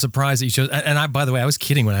 I wasn't surprised that you chose. And by the way, I was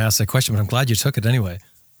kidding when I asked that question, but I'm glad you took it anyway.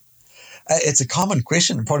 It's a common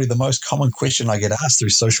question, probably the most common question I get asked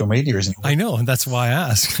through social media. I know, and that's why I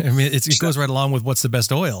ask. I mean, it goes right along with what's the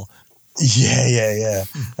best oil. Yeah.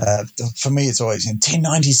 For me, it's always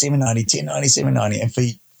 1090, 790, 1090, 790. And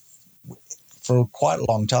for quite a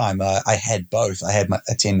long time, I had both. I had a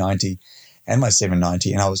 1090 and my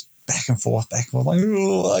 790, and I was back and forth, like,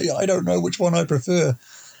 I don't know which one I prefer.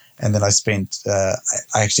 And then I spent, I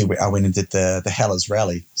went and did the Hellers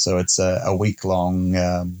Rally. So it's a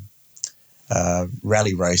week-long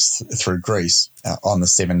rally race through Greece on the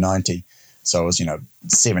 790. So it was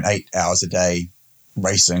 7-8 hours a day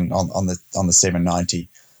racing on the 790,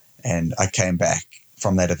 and I came back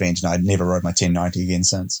from that event and I'd never rode my 1090 again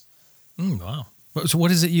since. Wow. So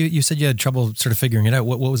what is it you said you had trouble sort of figuring it out?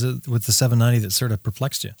 What was it with the 790 that sort of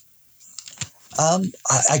perplexed you?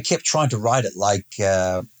 I kept trying to ride it like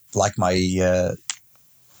my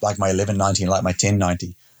 1190 and like my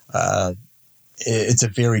 1090. It's a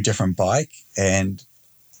very different bike, and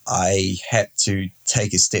I had to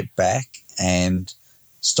take a step back and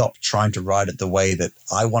stop trying to ride it the way that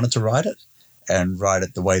I wanted to ride it, and ride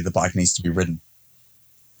it the way the bike needs to be ridden.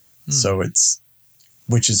 So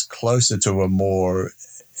which is closer to a more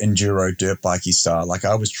enduro dirt bikey style. Like,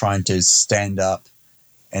 I was trying to stand up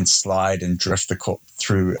and slide and drift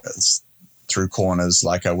through corners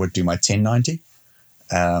like I would do my 1090,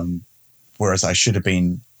 whereas I should have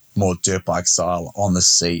been more dirt bike style, on the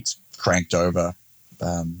seat, cranked over,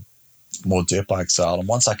 more dirt bike style. And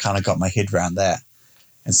once I kind of got my head around that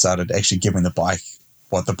and started actually giving the bike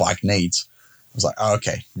what the bike needs, I was like, oh,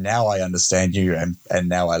 okay, now I understand you, and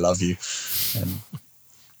now I love you. And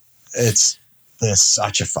they're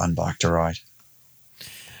such a fun bike to ride.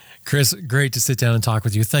 Chris, great to sit down and talk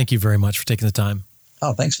with you. Thank you very much for taking the time.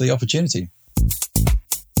 Oh, thanks for the opportunity.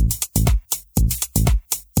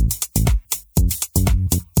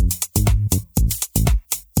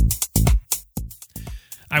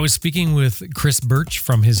 I was speaking with Chris Birch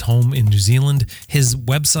from his home in New Zealand. His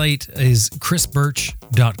website is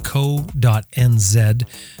chrisbirch.co.nz.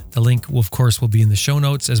 The link, of course, will be in the show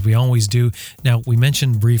notes, as we always do. Now, we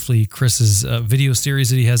mentioned briefly Chris's video series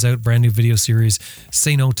that he has out, brand new video series,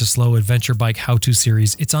 Say No to Slow Adventure Bike How-To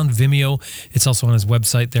Series. It's on Vimeo. It's also on his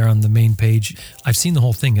website there on the main page. I've seen the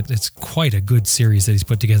whole thing. It's quite a good series that he's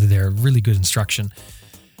put together there. Really good instruction.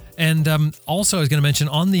 And also, I was going to mention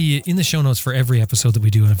in the show notes for every episode that we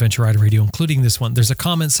do on Adventure Rider Radio, including this one, there's a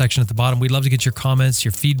comment section at the bottom. We'd love to get your comments,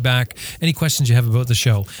 your feedback, any questions you have about the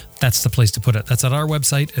show. That's the place to put it. That's at our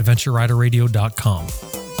website, adventureriderradio.com.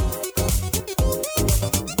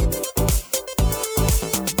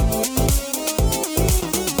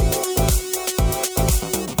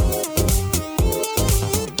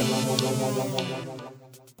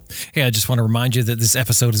 Hey, I just want to remind you that this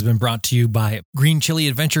episode has been brought to you by Green Chili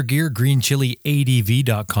Adventure Gear,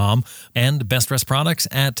 greenchiliadv.com, and Best Rest Products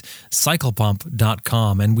at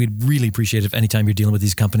cyclepump.com. And we'd really appreciate it if anytime you're dealing with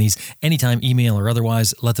these companies, anytime email or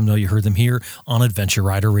otherwise, let them know you heard them here on Adventure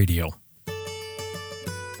Rider Radio.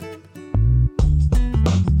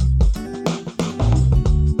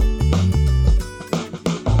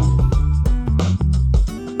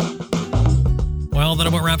 Well, that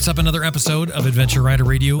about wraps up another episode of Adventure Rider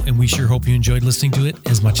Radio, and we sure hope you enjoyed listening to it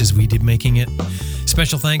as much as we did making it.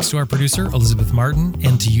 Special thanks to our producer, Elizabeth Martin,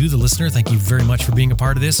 and to you, the listener. Thank you very much for being a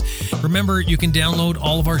part of this. Remember, you can download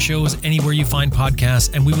all of our shows anywhere you find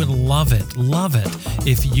podcasts, and we would love it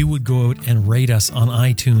if you would go out and rate us on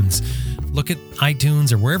iTunes. Look at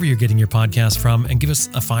iTunes or wherever you're getting your podcast from and give us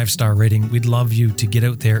a 5-star rating. We'd love you to get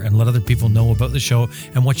out there and let other people know about the show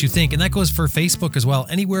and what you think. And that goes for Facebook as well,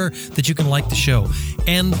 anywhere that you can like the show.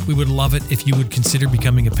 And we would love it if you would consider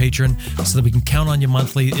becoming a patron so that we can count on you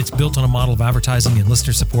monthly. It's built on a model of advertising and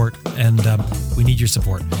listener support, and we need your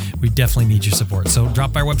support. We definitely need your support. So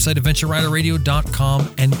drop by our website,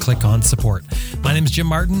 adventureriderradio.com, and click on support. My name is Jim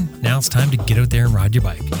Martin. Now it's time to get out there and ride your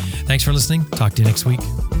bike. Thanks for listening. Talk to you next week.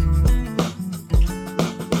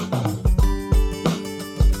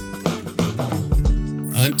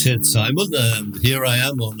 I'm Ted Simon, and here I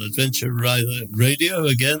am on Adventure Rider Radio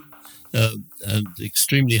again, and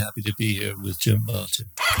extremely happy to be here with Jim Martin.